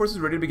 and the Air Force is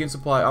ready to begin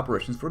supply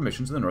operations for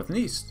missions in the north and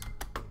east.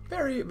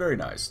 Very, very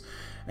nice.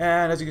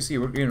 And as you can see,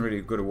 we're getting ready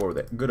to go to war with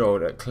it. Good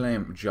old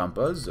claim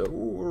jumpers,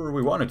 or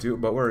we wanted to,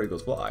 but where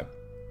eagles fly.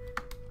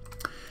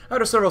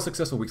 After several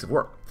successful weeks of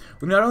work,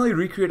 we've not only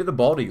recreated the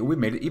bald eagle, we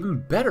made it even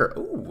better.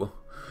 Ooh.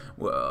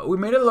 Well, we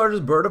made it the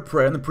largest bird of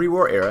prey in the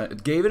pre-war era.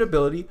 It gave it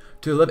ability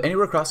to live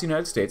anywhere across the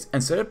United States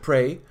and set it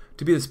prey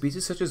to be the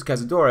species such as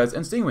cazadores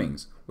and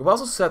stingwings. We've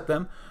also set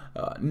them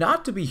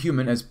not to be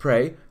human as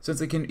prey, since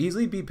they can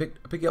easily be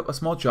picking up a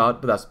small child,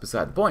 but that's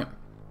beside the point.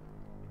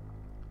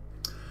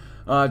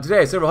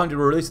 Today, several hundred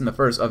were released in the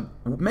first of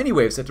many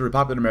waves set to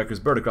repopulate America's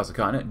bird across the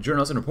continent.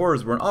 Journalists and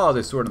reporters were in awe as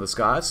they soared in the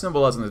sky,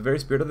 symbolizing the very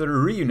spirit of the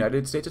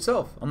reunited states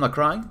itself. I'm not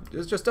crying,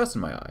 it's just dust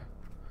in my eye.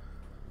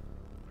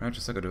 Rancho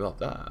Seco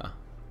developed.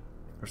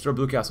 Restore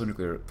Blue Castle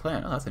nuclear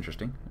plant. Oh, that's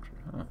interesting.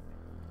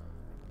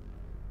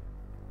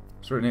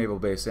 Restore Naval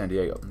Base San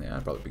Diego. Yeah,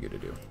 that'd probably be good to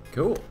do.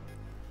 Cool.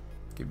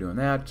 Keep doing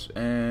that,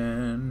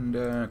 and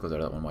close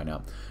out of that one. Why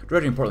now?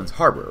 Dredging Portland's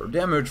harbor.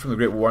 Damage from the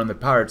Great War and the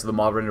pirates of the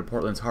mob rendered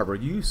Portland's harbor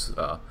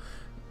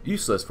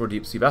useless for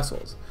deep sea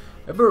vessels.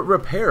 If we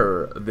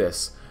repair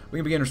this, we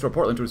can begin to restore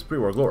Portland to its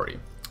pre-war glory.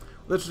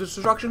 With the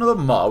destruction of the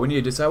mob, we need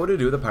to decide what to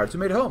do with the pirates who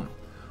made home.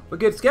 We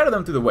could scatter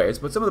them through the waves,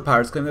 but some of the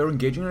pirates claim they were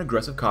engaging in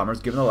aggressive commerce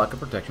given the lack of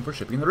protection for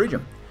shipping in the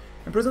region.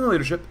 Imprison the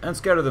leadership and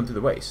scatter them through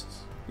the wastes.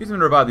 Using them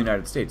to revive the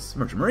United States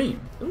Merchant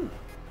Marine. Ooh.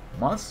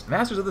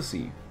 Masters of the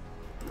Sea.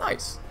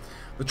 Nice.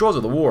 The Trolls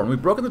of the War, and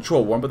we've broken the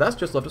Troll War, but that's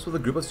just left us with a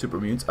group of super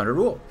mutants under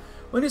rule.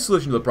 We need a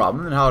solution to the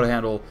problem, and how to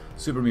handle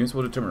super mutants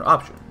will determine our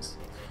options.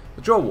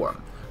 The Troll War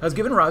has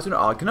given rise to an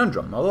odd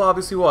conundrum. Although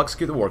obviously we'll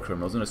execute the war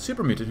criminals, and a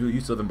super mutant who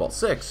used to live in Vault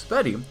 6,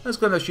 Betty, has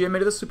claimed that she and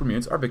many of the super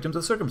mutants are victims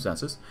of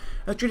circumstances,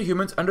 and treated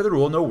humans under the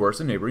rule no worse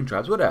than neighboring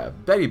tribes would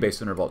have. Betty,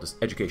 based on her Vault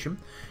education,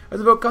 has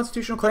invoked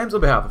constitutional claims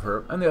on behalf of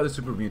her and the other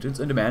super mutants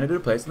and demanded a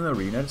place in the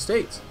United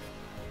States.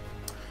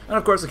 And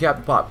of course, the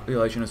captive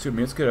population of super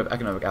mutants could have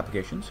economic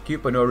applications.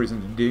 Cute, but no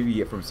reason to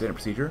deviate from standard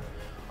procedure.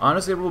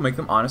 Honest labor will make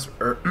them honest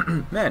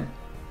men.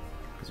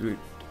 Because we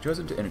chose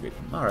them to integrate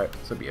them. Alright,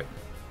 so be it.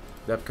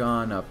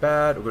 DEFCON, not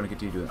bad. We're going to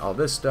continue doing all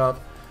this stuff.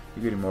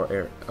 You're getting more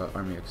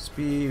Army XP.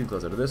 We can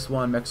close out of this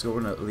one. Mexico,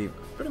 we're going to leave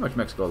pretty much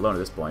Mexico alone at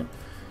this point.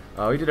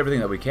 We did everything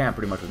that we can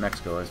pretty much with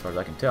Mexico, as far as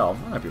I can tell.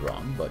 I might be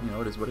wrong, but you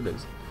know, it is what it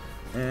is.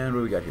 And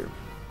what do we got here?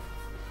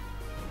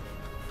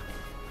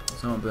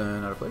 Something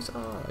out of place.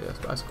 Ah, yes,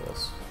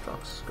 bicycles.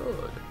 Trucks.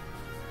 Good.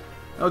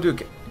 I'll do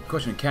a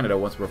question in Canada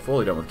once we're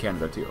fully done with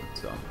Canada, too.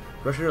 So,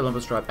 Russia,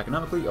 Olympus tribe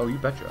economically? Oh, you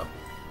betcha.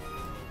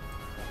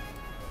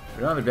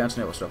 We don't have advanced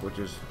naval stuff, which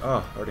is,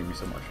 hurting me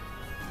so much.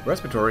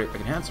 Respiratory,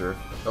 enhancer.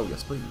 Oh,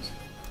 yes, please.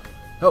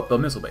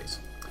 Helpville Missile Base.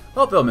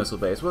 Helpville Missile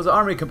Base was an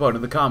army component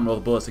of the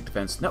Commonwealth Ballistic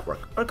Defense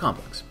Network, or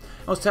complex,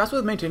 and was tasked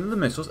with maintaining the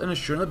missiles and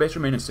ensuring the base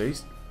remained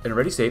in a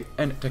ready, safe,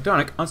 and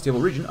tectonic,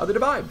 unstable region of the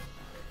Divide.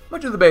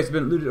 Much of the base has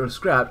been looted or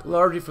scrapped,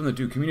 largely from the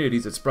two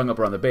communities that sprung up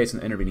around the base in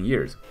the intervening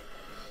years.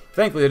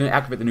 Thankfully, they didn't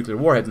activate the nuclear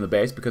warheads in the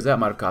base, because that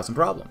might have caused some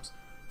problems.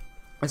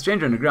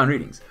 Exchange underground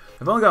readings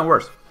have only gotten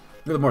worse.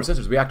 The more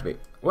sensors we activate.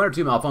 One or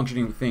two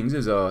malfunctioning things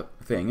is a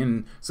thing,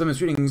 and some of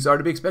these readings are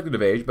to be expected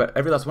of age, but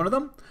every last one of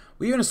them,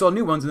 we even install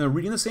new ones and they're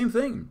reading the same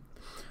thing.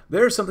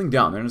 There's something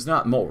down there, and it's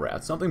not mole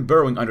rats. Something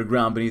burrowing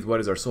underground beneath what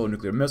is our sole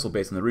nuclear missile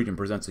base in the region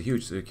presents a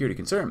huge security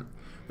concern.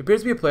 There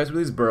appears to be a place where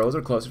these burrows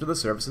are closer to the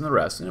surface than the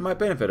rest, and it might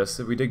benefit us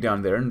if we dig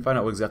down there and find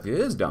out what exactly it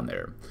is down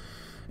there.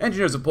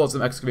 Engineers have pulled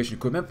some excavation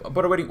equipment,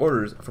 but are waiting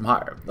orders from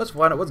higher. Let's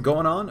find out what's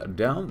going on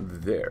down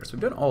there. So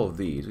we've done all of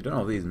these. We've done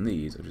all of these and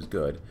these, which is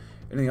good.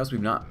 Anything else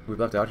we've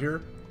left out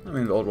here? I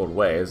mean, the old world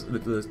ways, the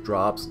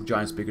drops,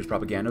 giant speakers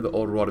propaganda, the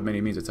old world of many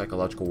means of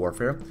psychological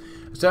warfare.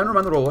 It's time to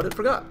remind the world what it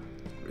forgot.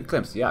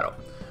 Reclaim Seattle.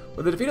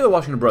 With the defeat of the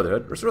Washington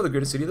Brotherhood, restore the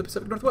greatest city of the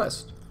Pacific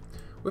Northwest.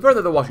 We've heard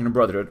that the Washington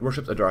Brotherhood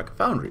worships a dark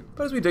foundry,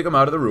 but as we dig them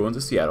out of the ruins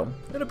of Seattle,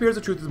 it appears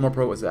the truth is more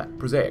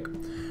prosaic.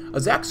 A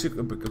Zack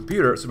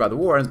supercomputer survived the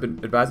war and has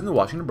been advising the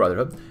Washington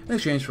Brotherhood in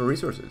exchange for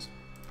resources.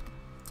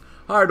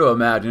 Hard to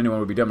imagine anyone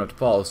would be dumb enough to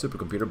follow a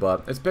supercomputer,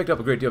 but it's picked up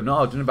a great deal of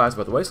knowledge and advice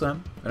about the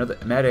wasteland. Another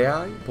mad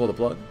AI, pull the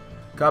plug.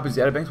 Copies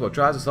the databanks while it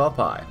tries to solve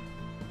pi.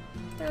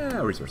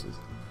 Resources.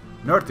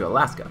 North to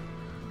Alaska.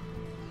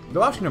 The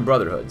Washington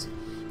Brotherhood's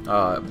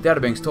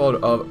databanks told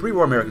of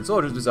pre-war American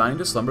soldiers designing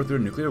to slumber through a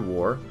nuclear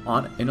war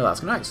in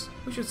Alaskan ice.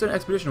 We should send an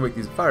expedition to wake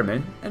these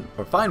firemen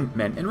or find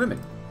men and women.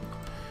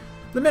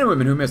 The men and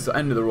women who missed the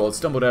end of the world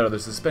stumbled out of their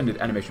suspended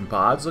animation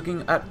pods,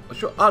 looking at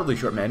oddly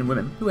short men and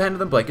women who handed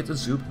them blankets and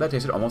soup that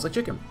tasted almost like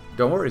chicken.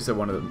 Don't worry, said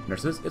one of the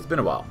nurses, it's been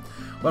a while.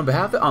 But on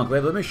behalf of the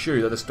Enclave, let me assure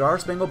you that the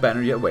Star-Spangled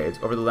Banner yet waves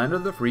over the land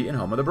of the free and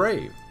home of the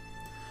brave.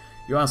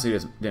 You honestly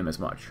didn't miss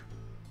much.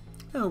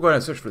 And we'll go ahead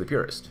and search for the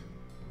purist.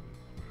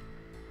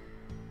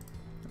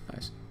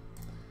 Nice.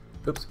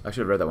 Oops, I should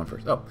have read that one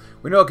first. Oh,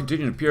 we know a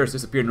contingent of purists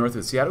disappeared north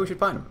of Seattle. We should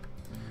find them.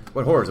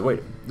 What horrors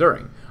awaited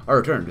during our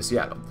return to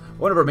Seattle?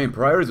 One of our main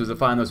priorities was to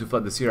find those who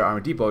fled the Sierra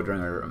Army Depot during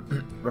our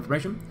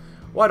Reformation.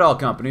 Whitehall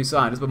Company,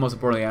 scientists, but most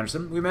importantly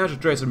Anderson, we managed to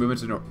trace their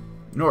movements to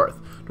north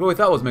to what we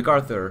thought was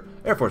MacArthur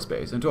Air Force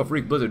Base, until a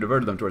freak blizzard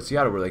diverted them towards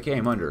Seattle, where they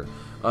came under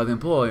the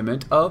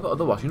employment of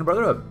the Washington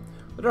Brotherhood.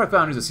 The dark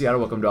foundries of Seattle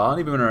welcomed all, and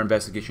even when our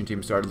investigation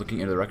team started looking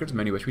into the records,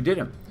 many wished we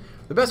didn't.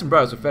 The best and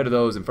brightest were fed to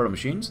those infernal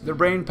machines, their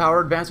brain-power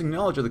advancing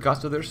knowledge at the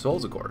cost of their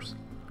souls, of course.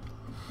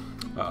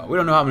 We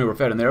don't know how many were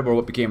fed in there, or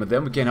what became of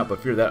them. We can't help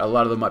but fear that a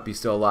lot of them might be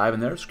still alive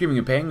in there, screaming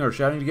in pain or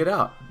shouting to get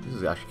out. This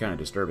is actually kind of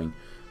disturbing.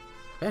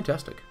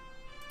 Fantastic.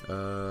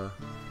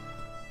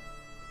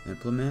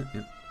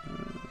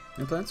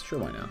 Implants? Sure,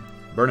 why not?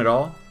 Burn it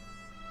all?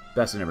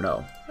 Best to never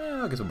know.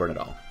 I guess we'll burn it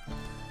all.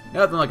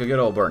 Nothing like a good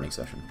old burning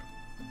session.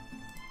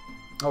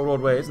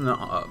 Old ways and the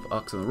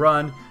Ox on the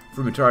Run.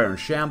 Frumentari are in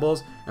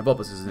shambles, and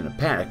Vulpus is in a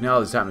panic. Now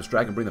it's time to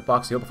strike and bring the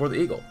fox heel before the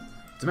eagle.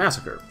 It's a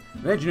massacre.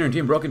 The engineering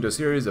team broke into a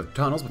series of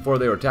tunnels before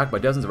they were attacked by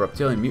dozens of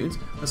reptilian mutants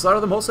and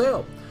slaughtered them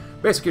wholesale.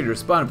 Base security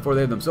responded before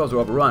they themselves were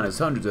overrun as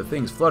hundreds of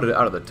things flooded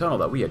out of the tunnel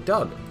that we had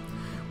dug.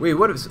 We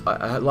would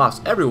have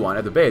lost everyone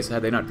at the base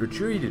had they not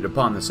retreated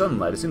upon the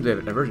sunlight. It seems they have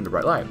an aversion to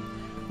bright light.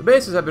 The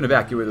bases have been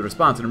evacuated with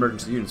response and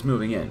emergency units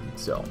moving in.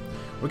 So,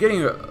 we're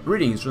getting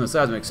readings from the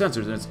seismic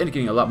sensors and it's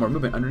indicating a lot more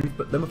movement underneath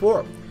than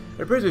before.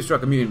 It appears we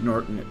struck a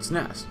mutant in its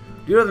nest.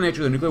 Due to the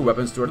nature of the nuclear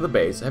weapons stored at the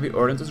base, heavy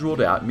ordnance is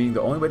ruled out, meaning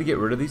the only way to get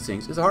rid of these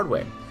things is the hard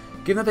way.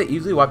 Given that they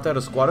easily wiped out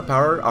a squad of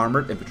powered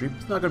armored infantry,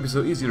 it's not going to be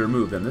so easy to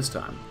remove them this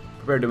time.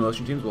 Prepared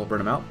demolition teams will burn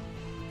them out.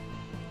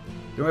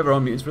 Do we have our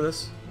own mutants for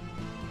this?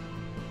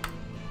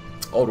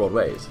 Old world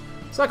ways.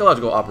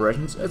 Psychological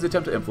operations as they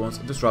attempt to influence,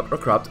 disrupt, or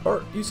corrupt,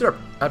 or usurp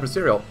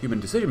adversarial human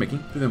decision-making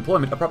through the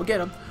employment of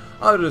propaganda,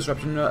 auto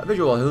disruption,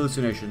 visual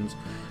hallucinations,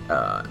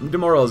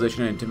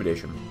 demoralization, and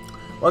intimidation.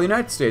 While the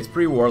United States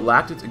pre-war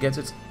lacked it against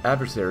its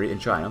adversary in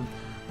China,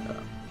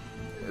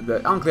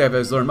 the Enclave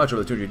has learned much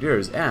over the 200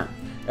 years, and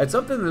it's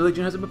something the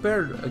Legion hasn't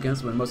prepared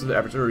against when most of the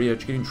adversaries are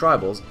re-educating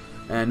tribals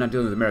and not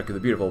dealing with America the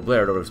Beautiful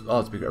blared over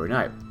loudspeaker every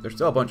night. There's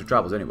still a bunch of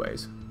tribals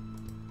anyways.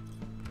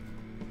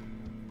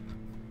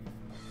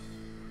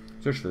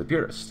 Search for the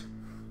purist.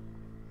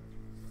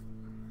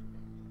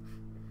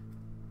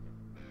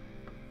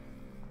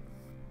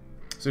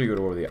 So you go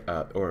to war with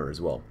the order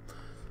as well.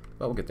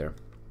 But we'll get there.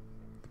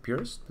 The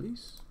purist,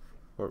 please?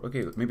 Or,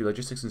 okay, maybe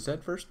logistics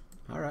instead first?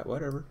 Alright,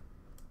 whatever.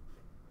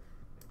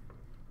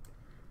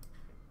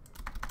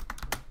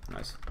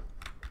 Nice.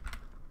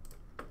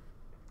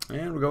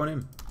 And we're going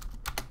in.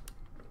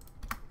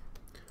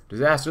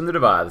 Disaster in the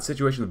Divide. The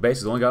situation at the base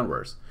has only gotten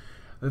worse.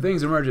 The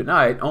things emerge at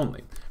night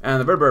only, and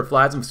the vertebrate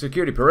flights and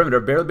security perimeter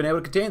have barely been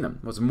able to contain them.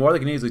 What's more, they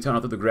can easily tunnel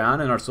through the ground,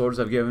 and our soldiers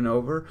have given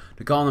over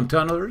to calling them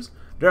tunnelers.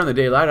 During the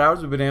daylight hours,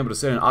 we've been able to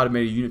send in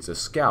automated units to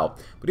scout,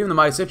 but even the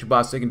mighty sentry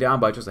bots taken down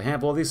by just a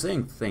handful of these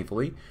things,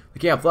 thankfully. They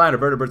can't fly, and our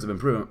vertebrates have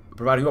been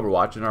providing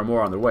overwatch and are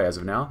more on their way as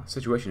of now. The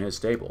situation is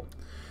stable.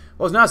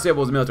 What was not stable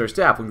was the military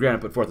staff when Granite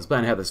put forth his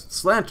plan to have the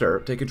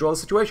Slanter take control of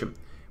the situation.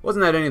 It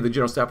wasn't that any of the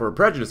general staff were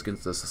prejudiced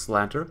against the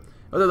Slanter,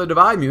 although the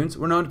Divide mutants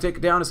were known to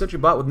take down a sentry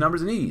bot with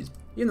numbers and ease.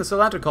 Even the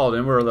Slanter called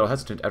in were a little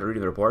hesitant after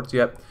reading the reports,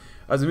 yet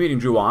as the meeting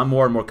drew on,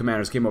 more and more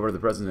commanders came over to the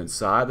President's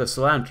side. The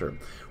Slanter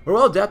were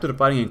well adapted to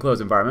fighting in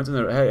enclosed environments, and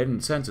their hidden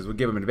senses would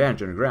give them an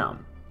advantage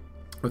underground.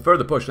 With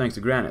further push thanks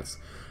to Granite's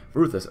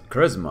ruthless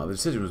charisma, the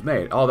decision was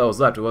made. All that was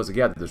left was to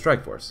gather the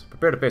strike force,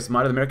 prepare to face the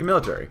might of the American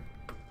military.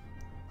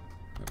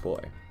 Oh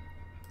boy.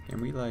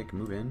 Can we, like,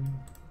 move in?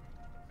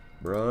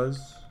 Bruz?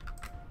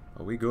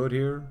 Are we good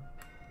here?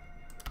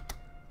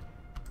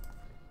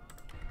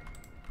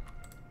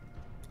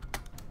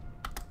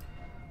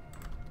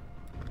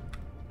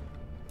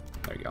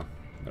 There you go.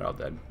 They're all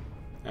dead.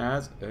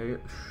 As they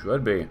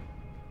should be.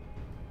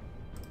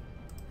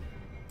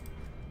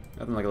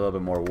 Nothing like a little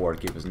bit more war to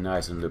keep us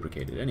nice and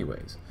lubricated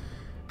anyways.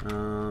 You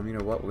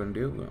know what we're going to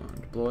do? We're going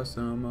to deploy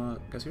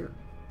some guys here.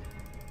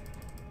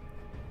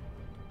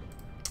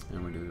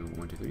 And we're going to do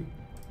 1, 2, 3,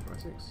 4,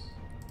 5, 6.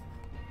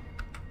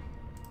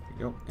 There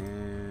you go.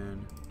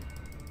 And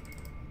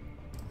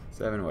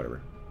 7,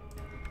 whatever.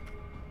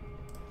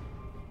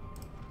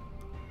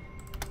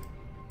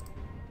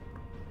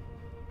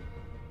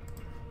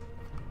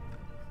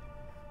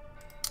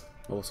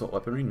 Assault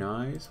weaponry,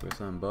 nice. We have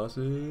some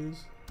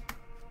buses.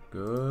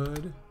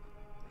 Good.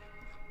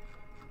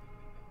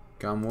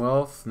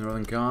 Commonwealth,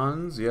 Northern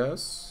Cons,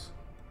 yes.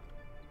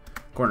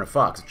 Corner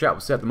Fox. The trap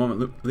was set the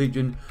moment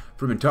Legion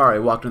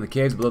Frumentari walked in the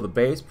caves below the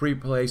base.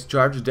 Pre-placed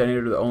charges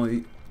detonated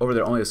over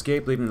their only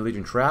escape, leaving the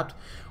Legion trapped.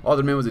 All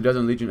there remained was a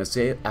dozen Legion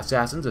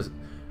assassins, a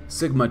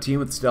Sigma team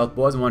with stealth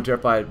boys, and one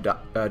terrified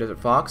Desert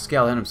Fox.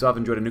 Callahan himself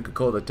enjoyed a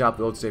Nuka-Cola at the top of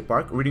the Old State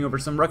Park, reading over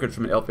some records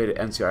from an ill-fated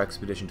NCR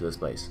expedition to this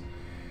place.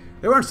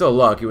 They weren't so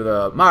lucky with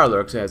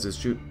Mirelurks as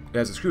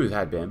his crews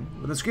had been.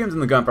 When the screams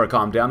and the gunfire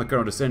calmed down, the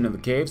colonel descended into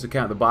the caves to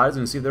count the bodies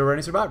and see if there were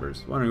any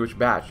survivors, wondering which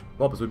batch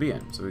Vulpus would be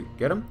in. So we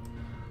get him.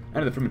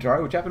 Enter the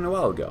Frumentari, which happened a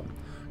while ago.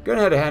 Gunn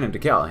had to hand him to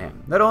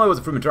Callahan. Not only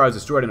was the Frumentari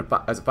destroyed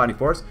as a fighting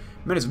force,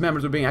 many of its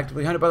members were being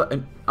actively hunted by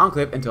the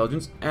Enclave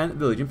intelligence and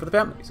the Legion for the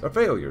families, or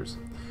failures.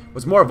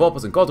 What's more,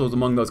 Vulpus and Coulter was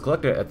among those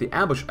collected at the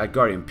ambush at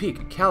Guardian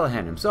Peak.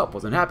 Callahan himself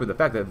wasn't happy with the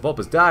fact that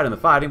Vulpus died in the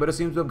fighting, but it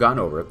seems to have gotten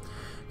over it.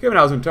 Given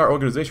how his entire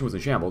organization was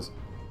in shambles,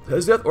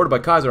 his death ordered by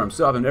Kaiser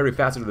himself and every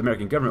facet of the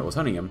American government was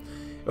hunting him,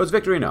 it was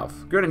victory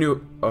enough. Granite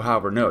knew, or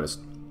however noticed.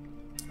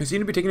 He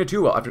seemed to be taking it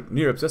too well after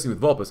near obsessing with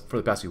Vulpus for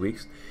the past few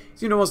weeks. He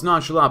seemed almost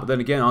nonchalant, but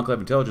then again, Enclave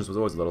intelligence was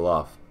always a little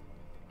off.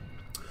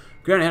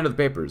 Granite handed the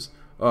papers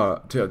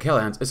to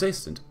Callahan's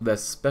assistant, the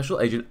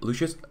special agent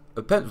Lucius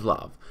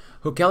Penslav,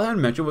 who Callahan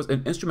mentioned was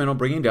instrumental in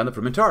bringing down the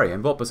Frumentari,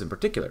 and Vulpus in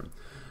particular.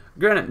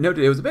 Granite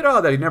noted it was a bit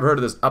odd that he'd never heard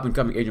of this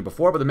up-and-coming agent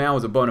before, but the man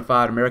was a bona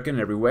fide American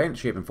in every way,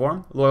 shape, and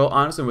form, loyal,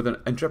 honest, and with an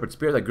intrepid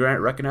spirit that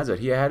Granite recognized that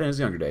he had in his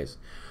younger days.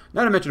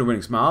 Not to mention a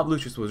winning smile,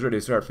 Lucius was ready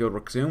to start field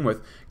work soon,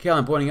 with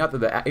Callahan pointing out that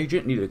the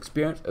agent needed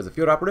experience as a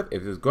field operative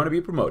if he was going to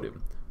be promoted.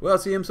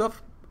 Well, he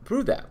himself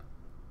proved that.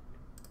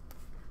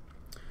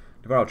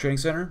 Navarro Training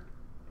Center.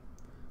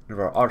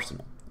 Navarro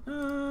Arsenal.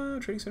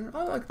 Training Center?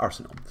 I like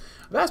Arsenal.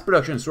 A vast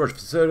production and storage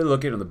facility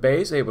located on the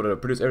base, able to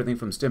produce everything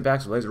from stim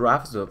packs to laser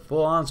rifles to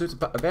full-on suits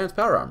of advanced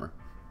power armor.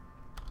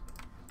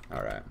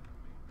 Alright.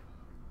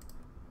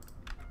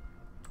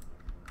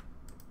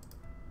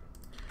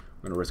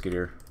 I'm gonna risk it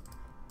here.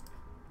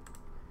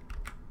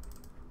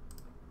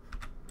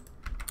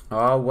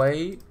 Our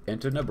way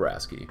into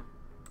Nebraska.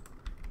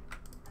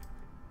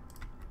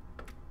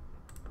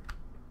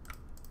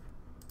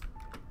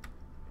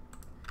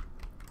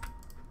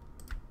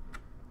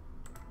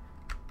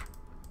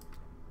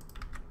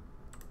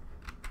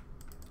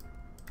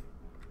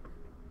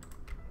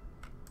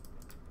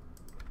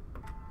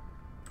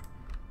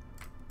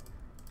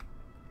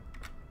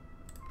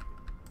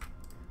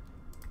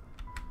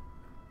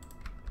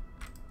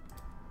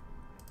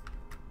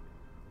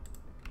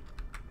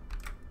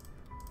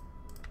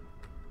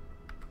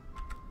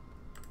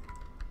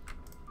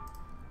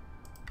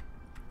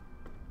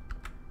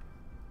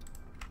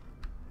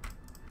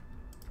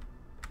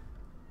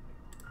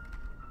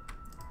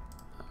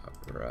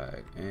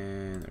 Right,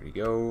 and there you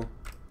go.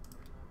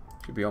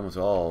 Should be almost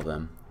all of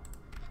them.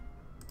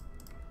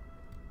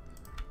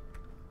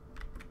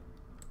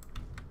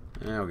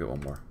 And I'll get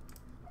one more.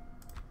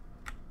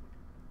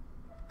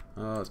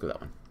 Let's go that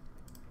one.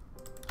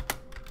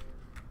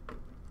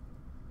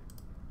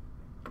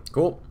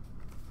 Cool.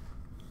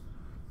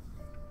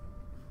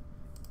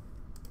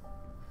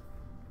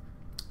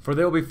 For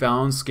they will be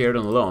found scared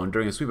and alone.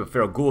 During a sweep of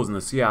feral ghouls in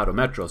the Seattle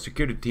Metro,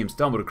 security teams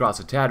stumbled across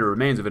the tattered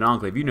remains of an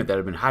Enclave unit that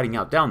had been hiding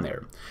out down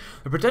there.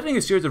 They're protecting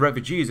a series of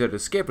refugees that had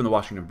escaped from the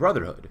Washington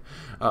Brotherhood.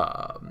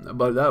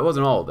 But that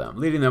wasn't all of them.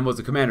 Leading them was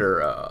the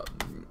commander,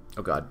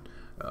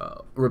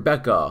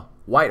 Rebecca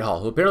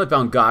Whitehall, who apparently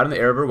found God in the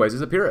air of her ways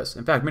as a purist.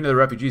 In fact, many of the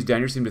refugees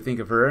down here seem to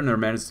think of her and her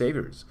men as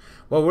saviors.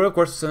 While we're, of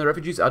course, to send the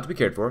refugees out to be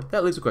cared for,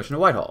 that leaves the question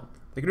of Whitehall.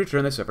 They can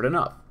return, they suffered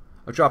enough.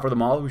 A trial for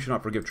them all, we should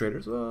not forgive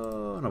traitors. Well,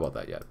 I don't know about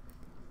that yet.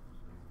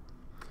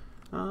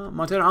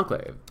 Montana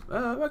Enclave.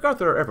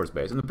 MacArthur Air Force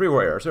Base in the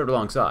pre-war era served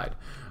alongside.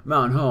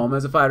 Mountain Home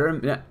as a fighter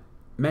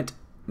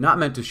not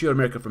meant to shield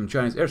America from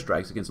Chinese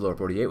airstrikes against the lower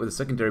 48, with a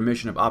secondary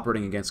mission of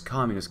operating against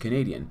communist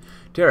Canadian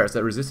terrorists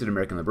that resisted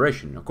American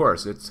liberation. Of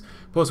course, its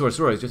post-war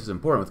story is just as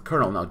important, with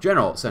Colonel, now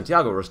General,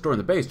 Santiago restoring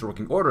the base to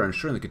working order and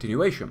ensuring the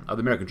continuation of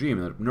the American dream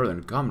in the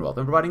Northern Commonwealth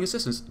and providing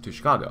assistance to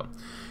Chicago.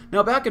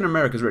 Now, back in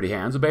America's ready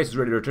hands, the base is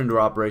ready to return to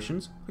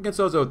operations against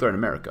those that would threaten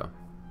America.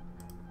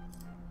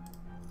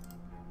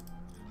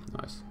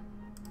 Nice.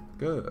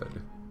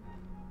 Good.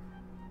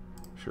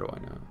 Sure, why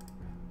not?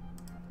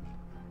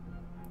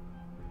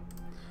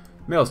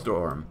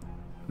 Maelstrom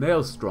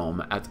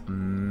at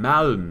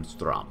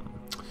Malmstrom.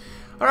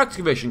 Our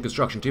excavation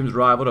construction team's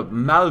arrival at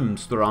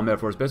Malmstrom Air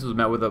Force Base was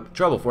met with a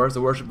trouble for us that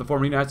worshipped the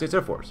former United States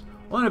Air Force.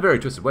 Only in a very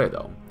twisted way,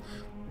 though.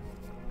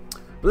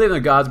 Believing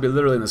the gods to be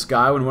literally in the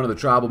sky, when one of the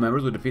tribal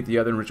members would defeat the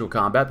other in ritual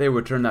combat, they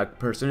would turn that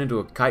person into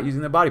a kite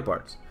using their body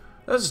parts.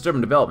 That's a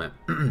disturbing development.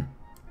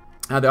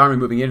 Had the army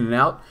moving in and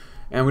out,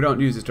 and we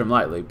don't use this term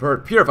lightly,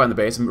 purifying the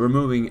base and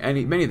removing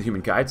many of the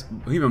human kites,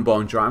 human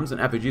bone charms,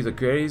 and effigies that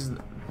crazy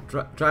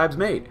tribes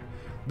made.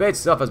 The base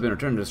itself has been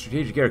returned to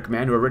Strategic Air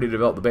Command, who are ready to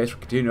develop the base for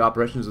continued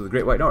operations of the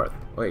Great White North.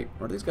 Wait,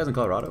 weren't these guys in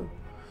Colorado?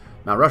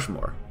 Mount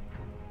Rushmore.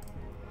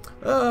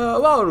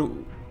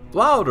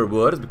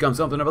 Wilderwood has become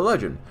something of a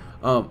legend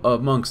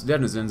amongst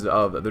denizens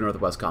of the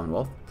Northwest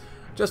Commonwealth.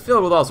 Just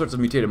filled with all sorts of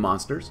mutated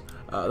monsters.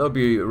 There'll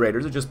be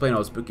raiders or just plain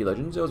old spooky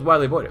legends. It was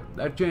widely avoided.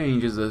 That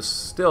change is the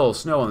still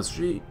snow on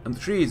the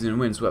trees and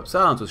windswept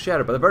silence was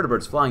shattered by the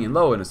vertebrates flying in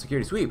low in a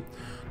security sweep.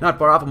 Not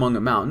far off among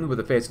a mountain, with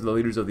the faces of the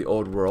leaders of the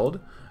old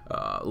world,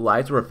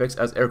 lights were affixed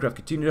as aircraft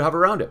continued to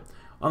hover around it.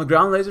 On the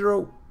ground,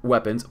 laser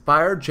weapons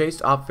fired,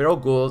 chased off feral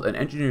ghouls and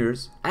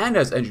engineers, and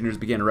as engineers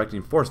began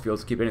erecting force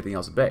fields to keep anything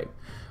else at bay.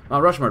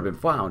 Mount Rushmore had been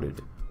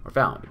found.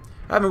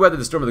 Having weathered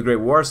the storm of the Great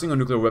War, a single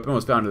nuclear weapon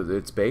was found at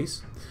its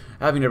base,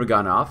 having never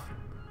gone off.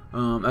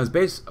 As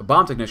base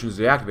bomb technicians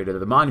deactivated,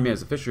 the monument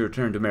is officially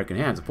returned to American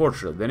hands.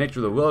 Unfortunately, the nature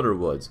of the wilder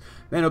woods.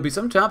 Then it'll be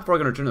some time before I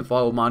can return the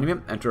fallen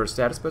monument and tourist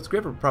status, but it's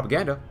great for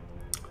propaganda.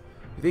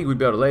 You think we'd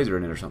build a laser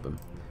in it or something?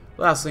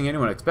 Last thing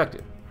anyone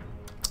expected.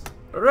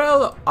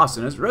 Rel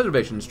Austin has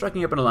reservations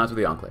striking up an alliance with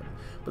the Enclave,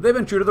 but they've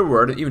been true to their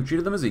word and even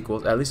treated them as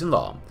equals, at least in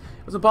law.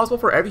 It was impossible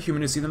for every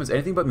human to see them as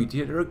anything but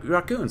mutated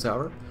raccoons,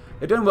 however.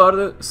 They'd done well to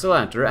the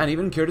Salanter and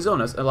even cured his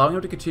illness, allowing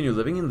him to continue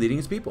living and leading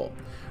his people.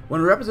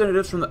 When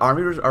representatives from the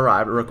army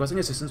arrived requesting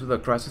assistance with a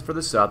crisis for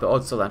the South, the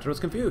old Salanter was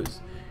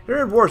confused. He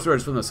heard war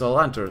stories from the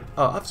Salanter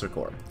Officer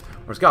Corps,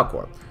 or Scout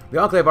Corps. The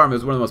Enclave army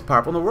was one of the most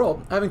powerful in the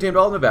world, having tamed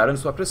all of Nevada and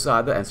swept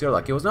aside the NCR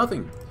like it was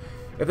nothing.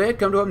 If they had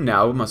come to him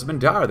now, it must have been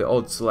dire. The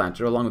old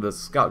Salanter, along with the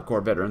Scout Corps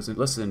veterans,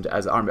 listened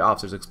as the army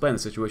officers explained the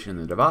situation in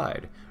the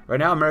Divide. Right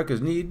now, America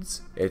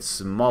needs its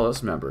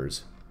smallest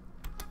members.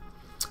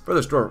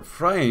 Further store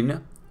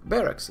Frayne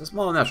Barracks, a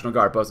small National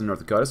Guard post in North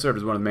Dakota, served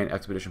as one of the main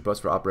expedition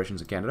posts for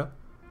operations in Canada.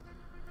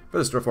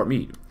 Further store Fort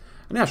Meade,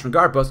 a National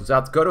Guard post in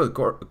South Dakota with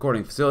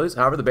according facilities.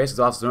 However, the base is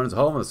also known as the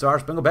home of the Star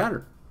Spangled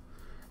Banner.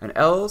 And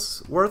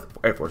Ellsworth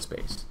Air Force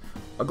Base,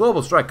 A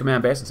global strike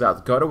command base in South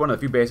Dakota, one of the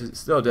few bases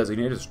still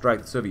designated to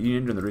strike the Soviet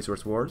Union during the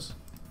resource wars.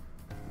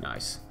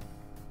 Nice.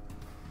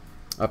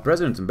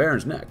 Presidents and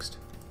barons next.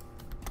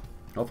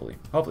 Hopefully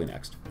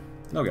next.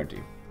 No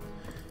guarantee.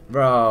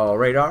 Bro,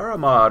 radar, a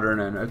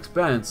modern and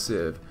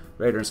expensive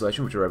radar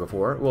installation, which I read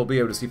before, will be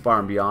able to see far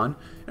and beyond,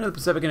 into the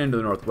Pacific and into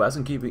the Northwest,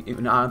 and keep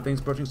even an eye on things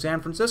approaching San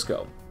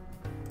Francisco.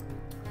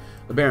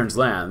 The Baron's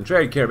land. The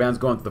trade caravans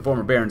going to the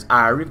former Baron's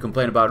Eyrie have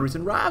complained about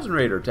recent raids and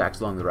raider attacks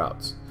along the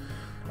routes.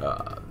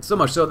 So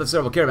much so that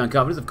several caravan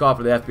companies have called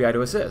for the FBI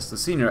to assist. The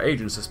senior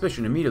agent's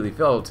suspicion immediately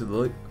fell to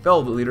the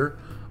leader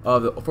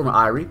of the former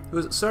Eyrie, who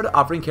has started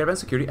offering caravan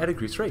security at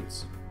increased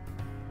rates.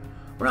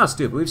 We're not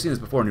stupid. We've seen this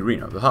before in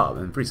Reno, the hub,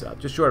 and Freeside.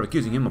 Just short of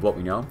accusing him of what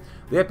we know,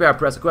 the FBI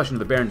pressed a question if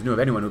the Barons knew of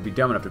anyone who would be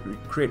dumb enough to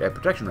create a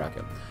protection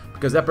racket,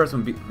 because that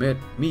person would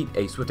meet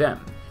a swift end.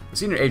 The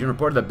senior agent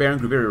reported that Baron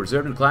grew very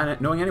reserved and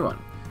declined knowing anyone.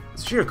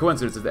 It's a sheer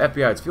coincidence that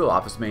the FBI's field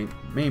office,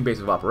 main base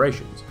of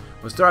operations,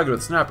 was targeted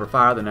with sniper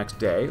fire the next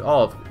day,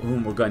 all of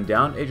whom were gunned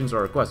down. Agents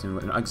are requesting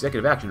an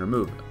executive action to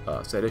remove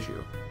said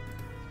issue.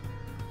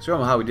 Show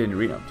them how we did in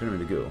Reno. Turn him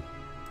into goo.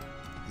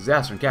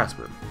 Disaster in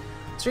Casper.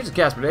 The streets of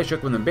Casper today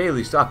shook when the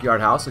Bailey Stockyard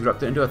House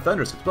erupted into a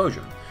thunderous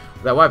explosion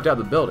that wiped out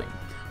the building.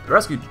 The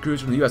rescue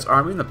crews from the U.S.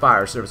 Army and the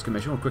Fire Service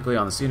Commission were quickly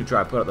on the scene to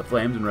try to put out the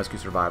flames and rescue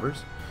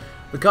survivors.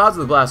 The cause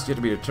of the blast is yet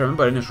to be determined,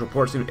 but initial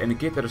reports seem to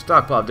indicate that a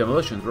stockpile of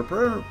demolitions were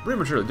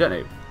prematurely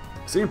detonated,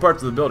 seeing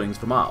parts of the buildings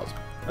for miles.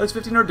 At least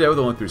 15 are dead, with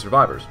only 3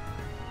 survivors.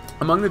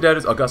 Among the dead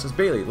is Augustus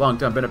Bailey,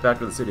 longtime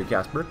benefactor of the city of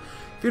Casper.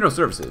 Funeral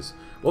services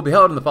will be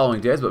held in the following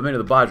days, but many of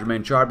the bodies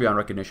remain charred beyond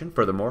recognition.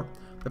 Furthermore,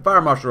 the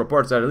fire marshal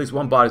reports that at least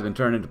one body has been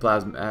turned into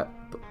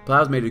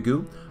plasmated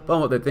goo,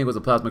 following what they think was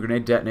a plasma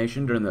grenade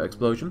detonation during the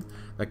explosion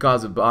that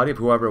caused the body of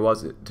whoever it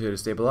was to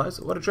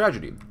destabilize. What a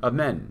tragedy. Of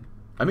men.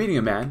 A meeting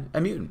of man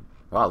and mutant.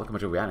 Wow, look how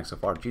much have we annexed so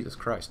far. Jesus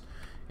Christ.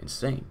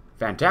 Insane.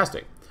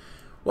 Fantastic.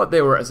 What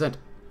they were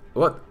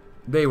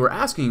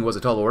asking was a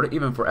tall order,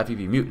 even for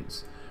FEV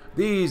mutants.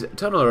 These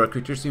tunneler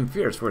creatures seem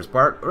fierce for his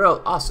part.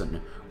 Real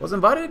Austin was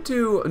invited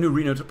to New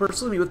Reno to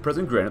personally meet with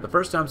President Granite the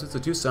first time since the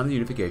two signed the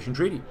Unification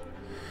Treaty.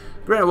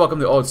 Granite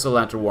welcomed the old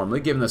Salanter warmly,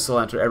 giving the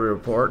Salanter every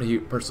report he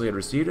personally had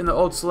received, and the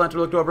old Salanter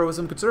looked over with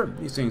some concern.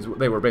 These things,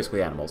 they were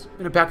basically animals.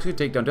 In a pack could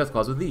take down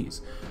Deathclaws with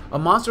these. A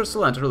monster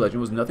Salanter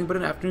legend was nothing but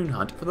an afternoon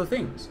hunt for the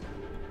things.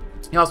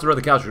 He also read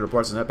the casualty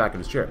reports and sat back in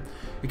his chair.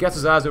 He cast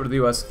his eyes over to the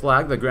U.S.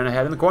 flag that Granite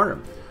had in the corner.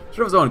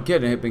 Sort of his own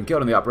kid and had been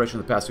killed in the operation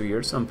the past 2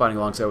 years, some fighting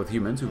alongside with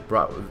humans who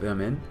brought them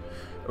in.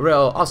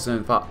 Real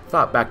Austin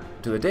thought back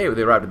to the day when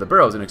they arrived at the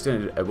burrows and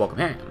extended a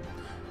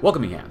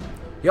welcoming hand.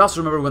 He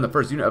also remembered when the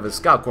first unit of his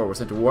scout corps were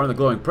sent to war and the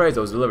glowing praise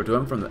that was delivered to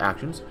him from the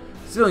actions.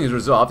 Sealing his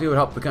resolve, he would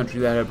help the country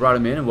that had brought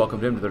him in and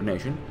welcomed him to their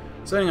nation.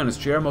 Sitting on his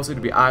chair, mostly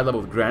to be eye level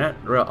with Granite,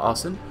 Real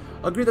Austin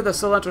agreed that the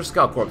Salanter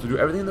Scout Corps would do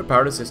everything in their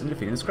power to assist in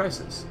defeating this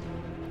crisis.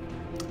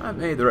 I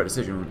made the right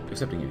decision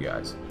accepting you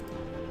guys.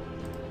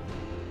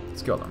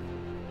 Let's kill them.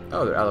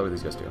 Oh, they're allied with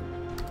these guys too.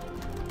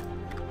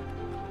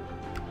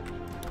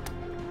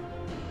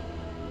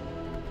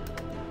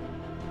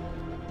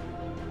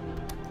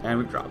 And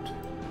we've dropped.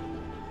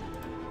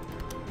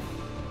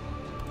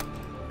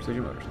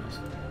 Precision motors, nice.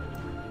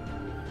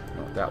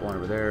 Oh, that one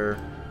over there.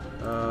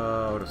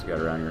 What else we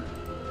got around here?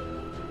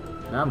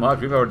 Not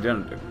much. We've already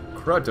done a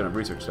crud ton of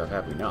research stuff,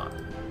 have we not?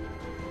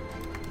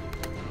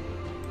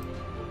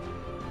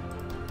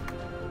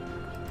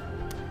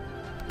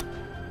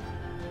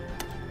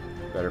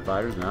 Better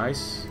fighters,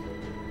 nice.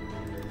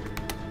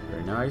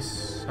 Very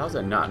nice. How's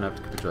that not enough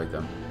to capitulate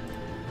them?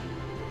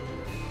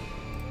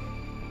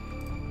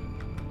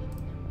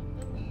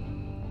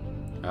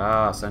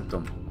 Ah,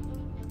 Sanctum.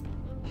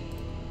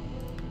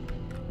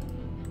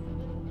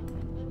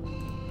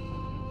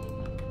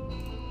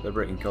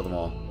 Liberate and kill them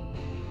all.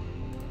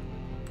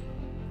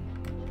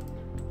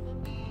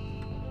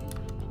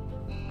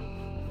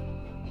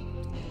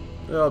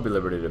 They'll be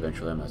liberated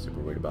eventually, I'm not super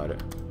worried about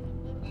it.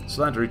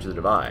 Salanter reaches the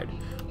divide.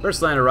 First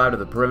Salanter arrived at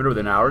the perimeter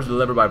within hours,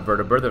 delivered by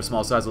vertibird. Their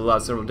small size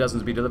allowed several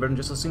dozens to be delivered in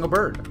just a single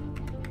bird.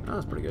 Oh,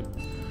 that's pretty good.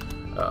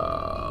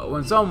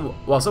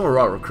 While some were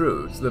raw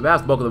recruits, the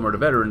vast bulk of them were the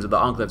veterans of the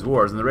Enclave's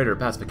wars and the Raider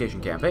pacification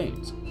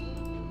campaigns.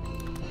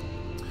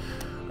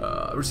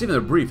 Receiving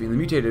their briefing, the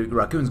mutated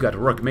raccoons got to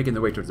work making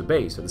their way towards the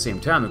base. At the same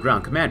time, the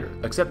ground commander,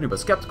 accepting but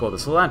skeptical of the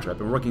Salanter, had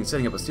been working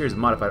setting up a series of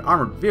modified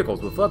armored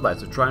vehicles with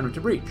floodlights to try and reach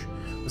a breach.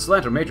 The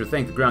Salanter major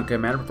thanked the ground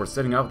commander before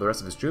setting off with the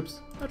rest of his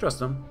troops. I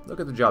trust him. They'll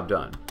get the job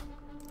done.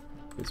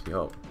 At least we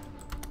hope.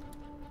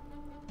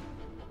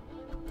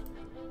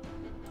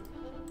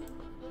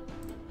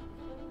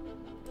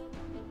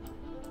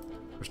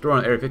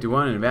 Restoring Area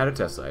 51 and Nevada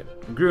test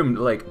site. Groom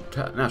Lake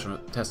National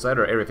Test Site,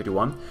 or Area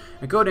 51,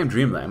 and codenamed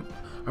Dreamland,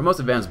 our most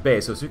advanced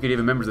base, so secret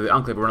even members of the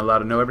Enclave weren't allowed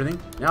to know everything.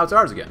 Now it's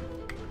ours again.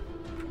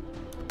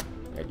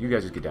 Yeah, you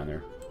guys just get down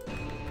there.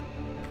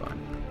 Fine.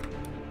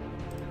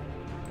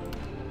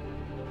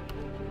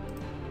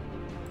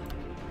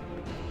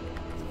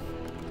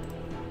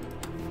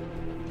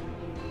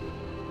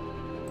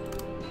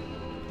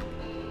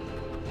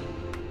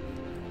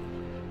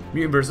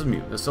 Mutant versus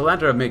mutant. The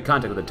Solantra have made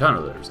contact with the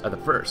tunnelers at the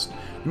first.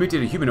 The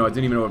mutated humanoids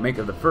didn't even know what to make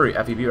of the furry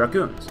FEV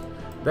raccoons.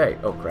 They,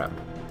 oh crap.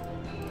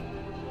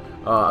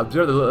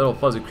 Observe the little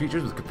fuzzy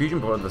creatures with confusion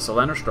before the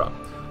Solantra struck.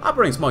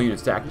 Operating small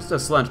units tactics, the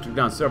Solantra took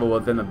down several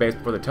within the base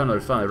before the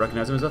tunnelers finally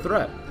recognized them as a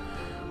threat.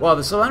 While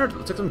the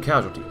Solantra took some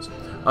casualties.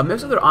 A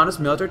mix of their honest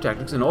military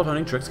tactics and old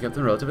hunting tricks kept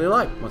them relatively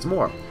light. What's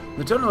more,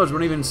 the tunnelers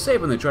weren't even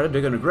safe when they tried to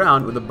dig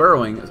underground with the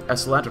burrowing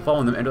as Solantra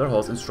following them into their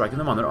holes and striking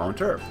them on their own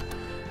turf.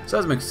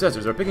 Seismic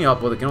sensors are picking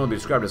up what can only be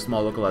described as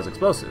small localized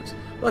explosives.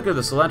 Luckily,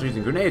 the Solantra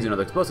using grenades and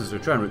other explosives to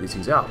try and root these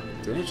things out.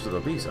 They're inches of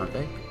a beast, aren't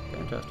they?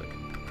 Fantastic.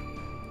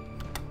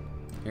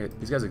 Hey,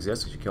 these guys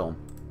exist, we should kill them.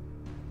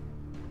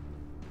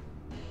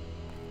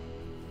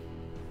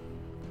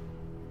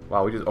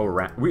 Wow,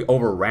 we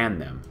overran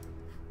them.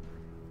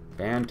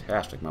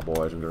 Fantastic, my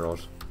boys and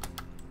girls.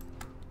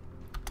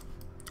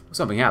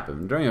 Something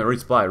happened. During a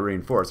resupply,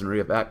 reinforced, and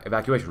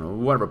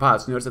evacuation, one of our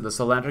pilots noticed that the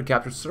Solantra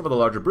captured several of the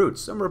larger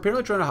brutes, and were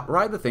apparently trying to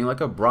ride the thing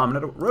like a Brahmin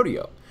at a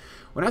rodeo.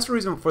 When asked the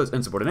reason for this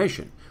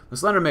insubordination, the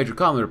Solantra major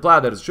calmly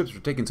replied that his troops were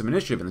taking some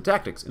initiative in the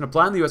tactics and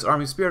applying the U.S.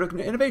 Army's spirit of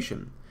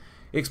innovation.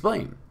 He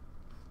explained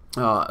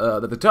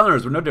that the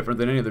tunnelers were no different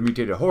than any of the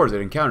mutated horrors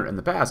they'd encountered in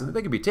the past, and that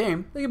they could be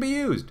tamed, they could be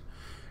used.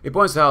 It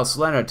points to how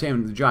Solantra had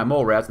tamed the giant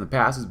mole rats in the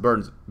past as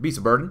beasts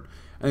of burden,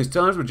 and these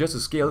tunnelers were just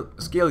as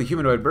scaly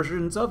humanoid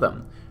versions of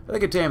them. If they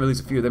could tame at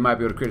least a few, they might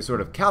be able to create a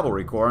sort of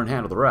cavalry corps and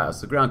handle the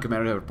rest. The ground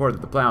commander had reported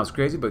that the plan was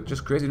crazy, but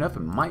just crazy enough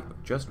it might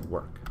just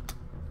work.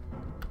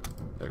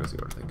 There goes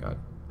the order, thank God.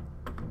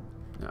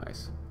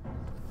 Nice.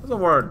 It was a little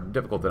more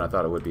difficult than I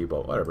thought it would be,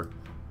 but whatever.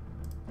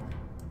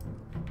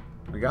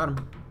 We got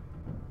him.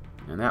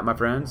 And that, my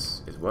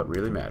friends, is what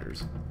really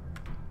matters.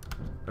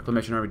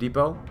 Reclamation Army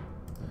Depot.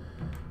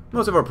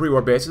 Most of our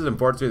pre-war bases and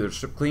forts are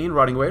either clean,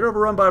 rotting away, or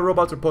overrun by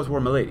robots or post-war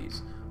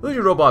maladies.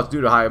 Losing robots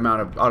due to high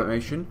amount of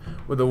automation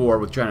with the war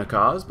with China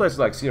caused, places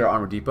like Sierra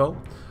Armor Depot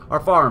are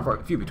far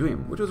and few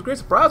between, which was a great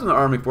surprise when the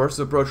Army forces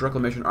approached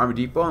Reclamation Army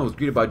Depot and was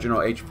greeted by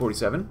General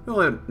H-47,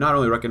 who not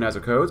only recognized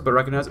their codes, but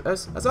recognized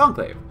us as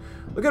Enclave.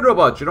 The good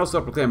robot, General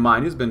self-proclaimed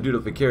mind, has been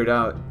dutifully carrying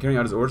out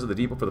his orders of the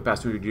depot for the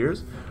past 200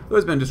 years, though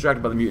he's been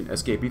distracted by the mutant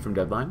escapee from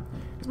Deadline.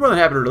 He's more than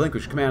happy to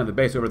relinquish command of the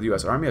base over the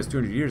U.S. Army, as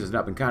 200 years has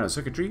not been kind of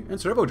circuitry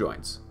and servo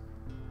joints.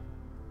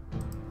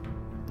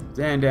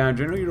 Stand down,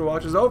 General, your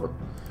watch is over.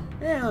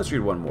 And let's read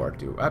one more,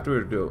 too.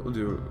 After we'll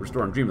do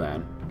Restoring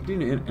Dreamland,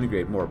 continue to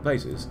integrate more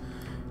places.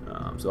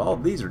 So all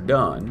of these are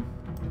done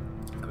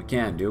that we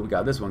can do. We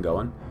got this one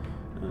going.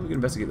 We can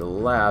investigate the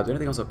labs.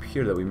 Anything else up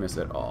here that we missed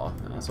at all?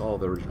 That's all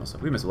the original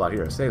stuff. We missed a lot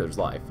here. A sailor's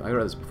life. I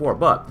read this before,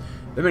 but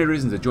there are many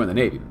reasons to join the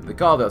Navy. The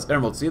call of the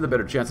Emerald Sea, the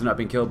better chance of not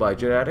being killed by a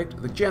jet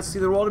addict, the chance to see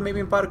the world and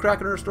maybe fight a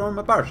Kraken or a storm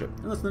a pirate ship.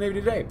 And that's the Navy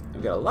today.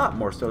 We've got a lot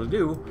more stuff to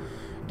do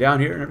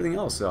down here and everything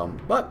else.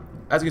 But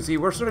as you can see,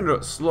 we're starting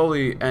to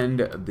slowly end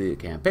the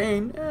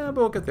campaign, but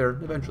we'll get there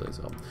eventually.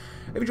 So,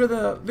 if you enjoyed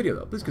the video,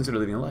 though, please consider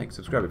leaving a like,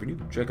 subscribe if you're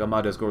new, check out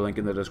my Discord link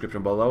in the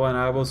description below, and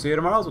I will see you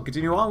tomorrow as we'll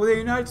continue on with the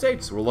United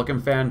States. We're looking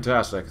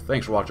fantastic.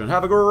 Thanks for watching.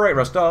 Have a great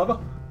rest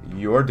of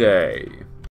your day.